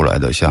到后来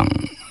的像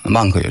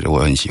曼克也是我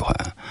很喜欢，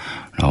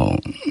然后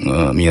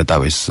米尔戴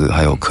维斯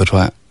还有客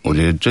川，我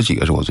觉得这几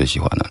个是我最喜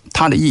欢的。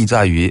它的意义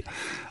在于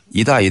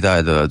一代一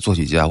代的作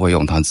曲家会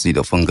用他自己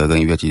的风格跟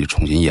乐器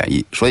重新演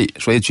绎，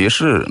所以爵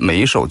士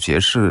每一首爵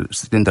士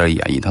现代的演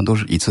绎，它都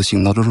是一次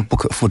性，它都是不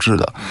可复制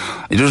的。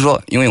也就是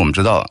说，因为我们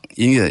知道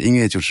音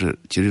乐其实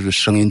就是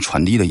声音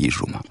传递的艺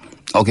术嘛。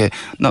OK，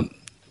 那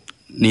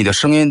你的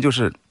声音就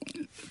是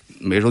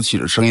每首曲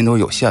子声音都是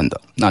有限的，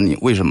那你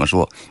为什么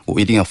说我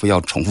一定非要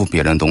重复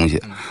别人的东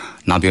西？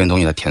拿别人东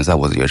西来填塞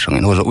我自己的声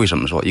音，或者说为什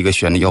么说一个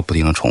旋律要不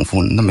停的重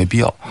复，那没必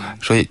要。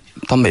所以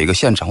他每个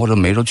现场或者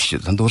每首曲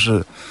子，他都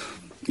是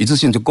一次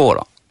性就够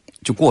了，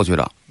就过去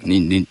了。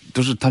你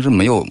都是他是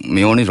没有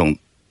那种，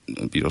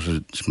比如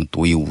是什么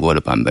独一无二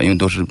的版本，因为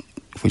都是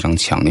非常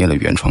强烈的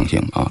原创性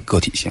啊，个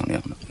体性那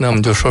样的。那我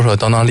们就说说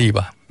刀纳利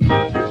吧。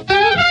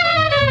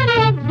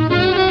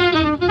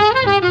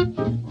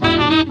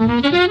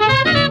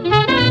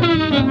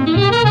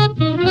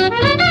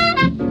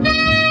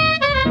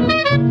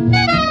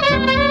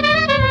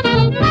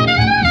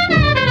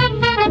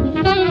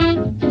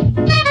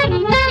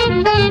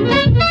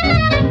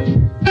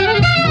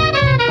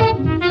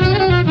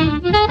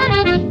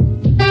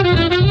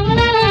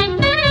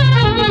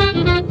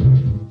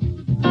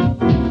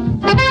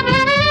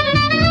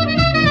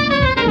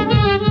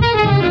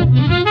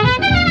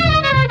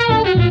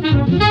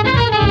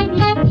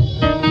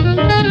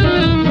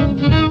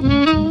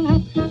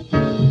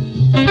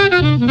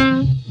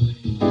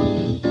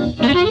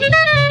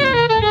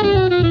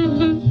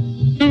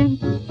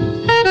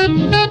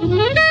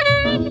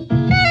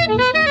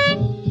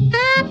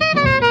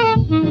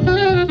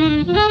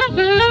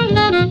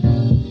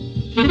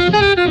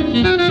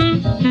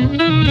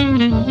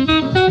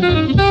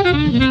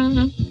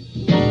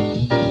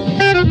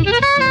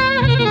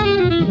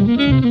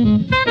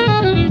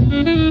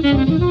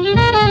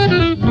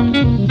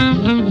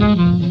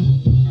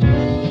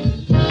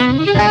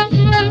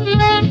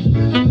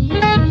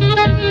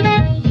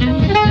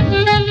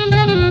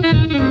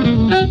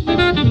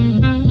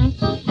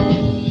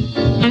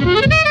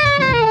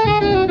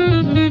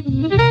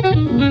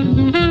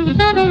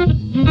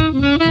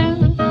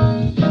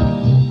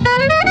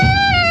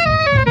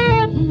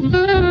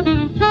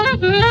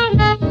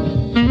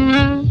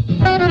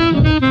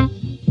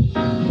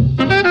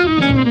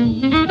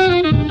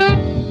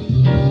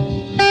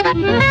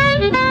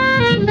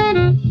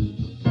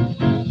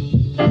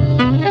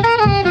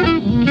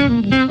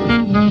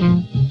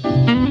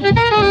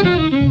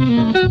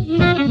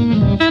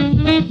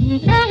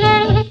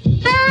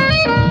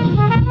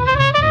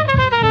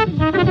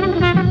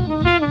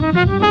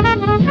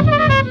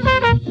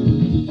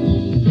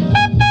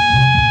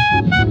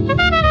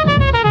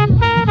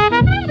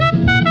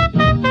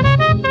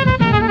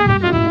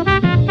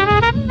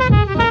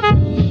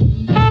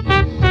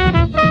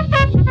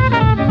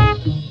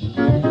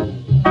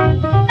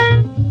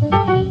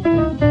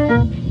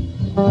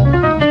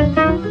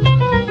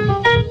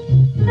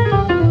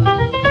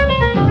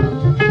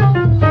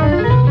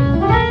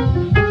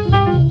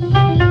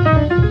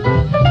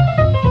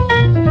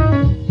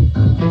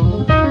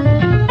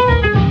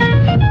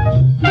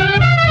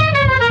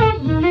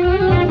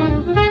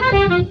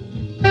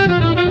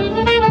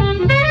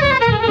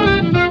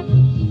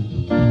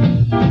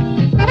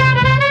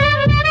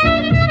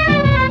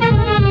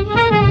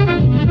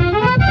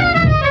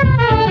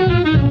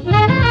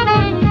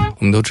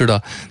知道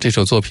这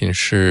首作品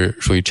是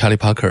属于 Charlie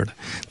Parker 的，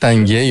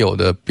但也有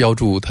的标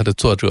注它的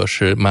作者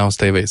是 Miles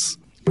Davis。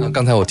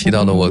刚才我提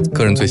到的，我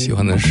个人最喜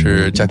欢的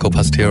是 Jaco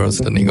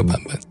Pastorius 的那个版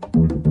本。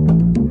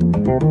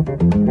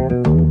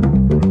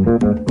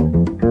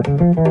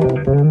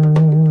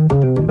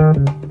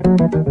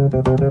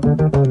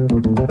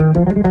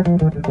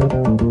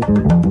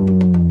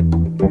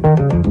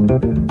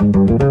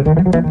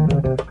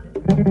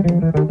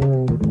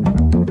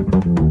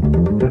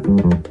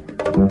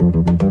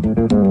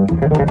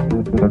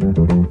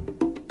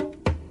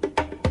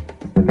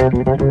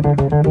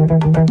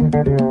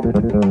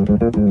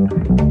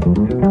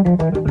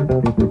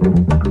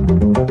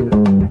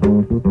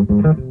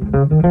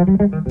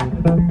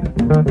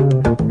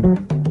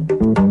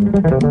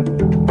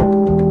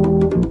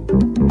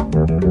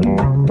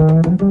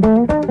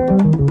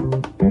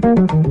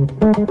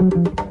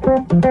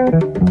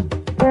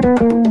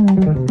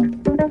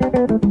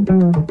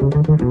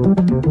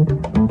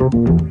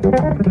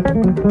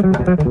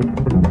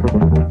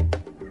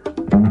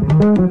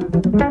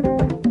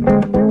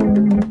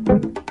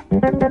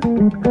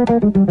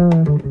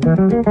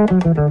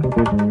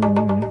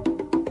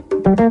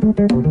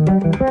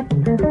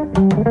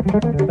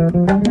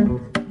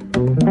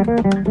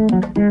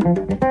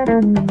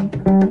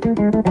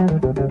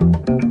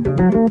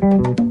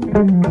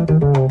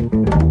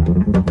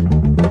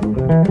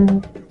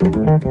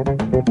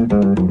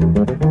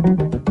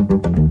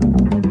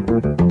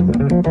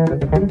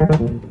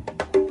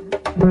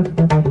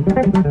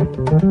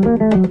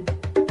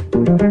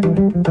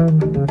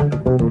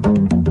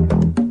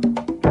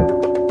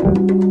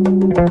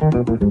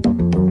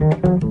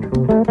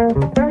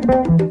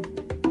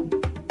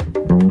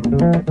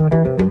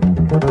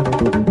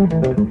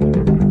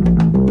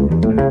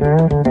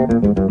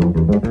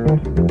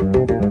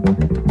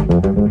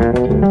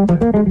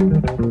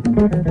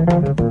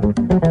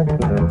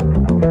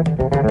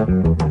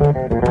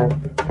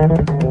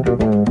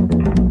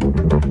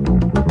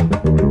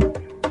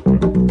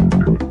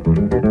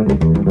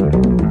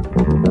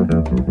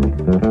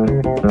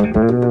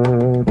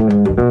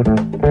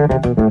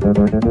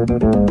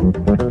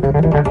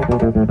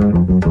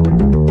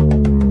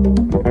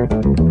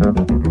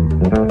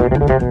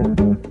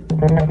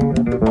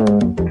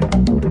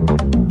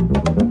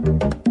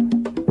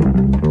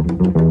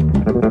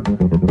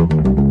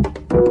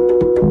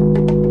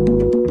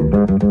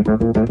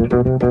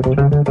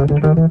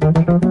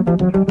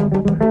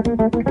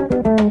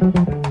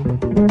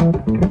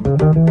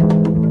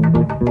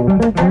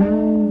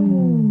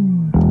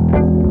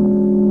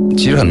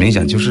其实很明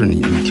显，就是你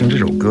听这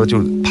首歌，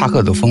就是帕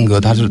克的风格，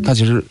他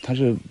其实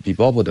是比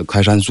鲍勃的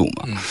开山祖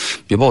嘛。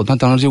比鲍勃他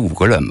当时就5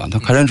个人嘛，他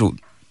开山祖，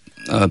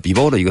比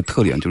鲍勃的一个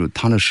特点就是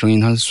他的声音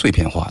它是碎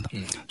片化的，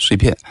碎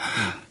片。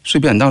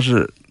但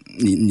是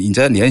你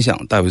在联想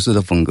戴维斯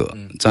的风格，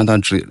在他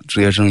职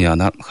业生涯，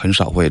他很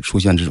少会出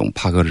现这种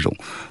帕克这种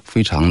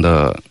非常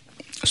的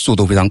速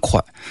度非常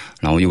快，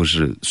然后又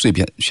是碎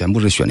片，全部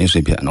是旋律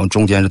碎片，然后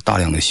中间是大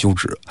量的休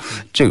止，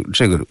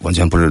这个完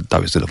全不是戴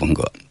维斯的风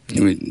格。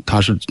因为他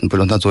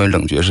作为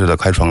冷爵士的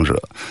开创者，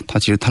他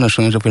其实他的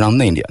声音是非常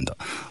内敛的，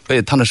而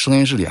且他的声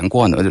音是连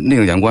贯的，而且那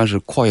个连贯是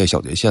跨越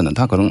小节线的。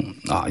他可能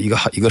一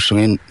个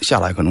声音下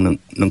来可能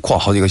能跨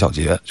好几个小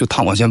节，就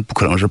他完全不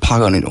可能是帕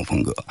克那种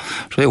风格，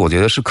所以我觉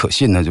得是可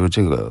信的，就是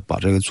这个把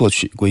这个作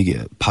曲归给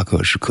帕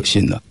克是可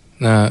信的。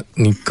那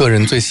你个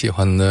人最喜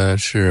欢的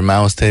是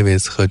Miles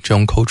Davis 和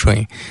John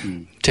Coltrane，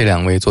这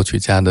2位作曲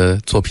家的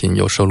作品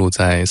有收录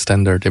在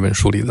Standard 这本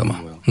书里的吗？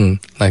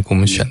来给我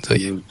们选择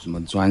一个。什么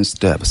Giant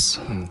Steps，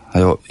还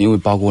有因为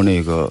包括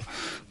那个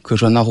科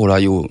川，他后来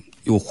又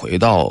回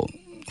到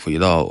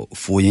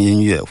福音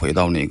音乐，回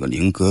到那个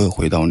灵歌，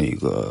回到那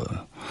个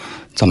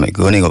赞美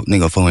歌那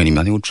个氛围里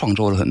面，又创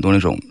作了很多那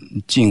种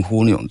近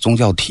乎那种宗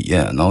教体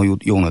验，然后又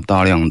用了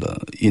大量的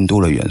印度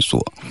的元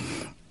素，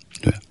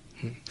对，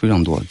非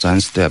常多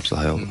Giant Steps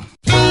还有。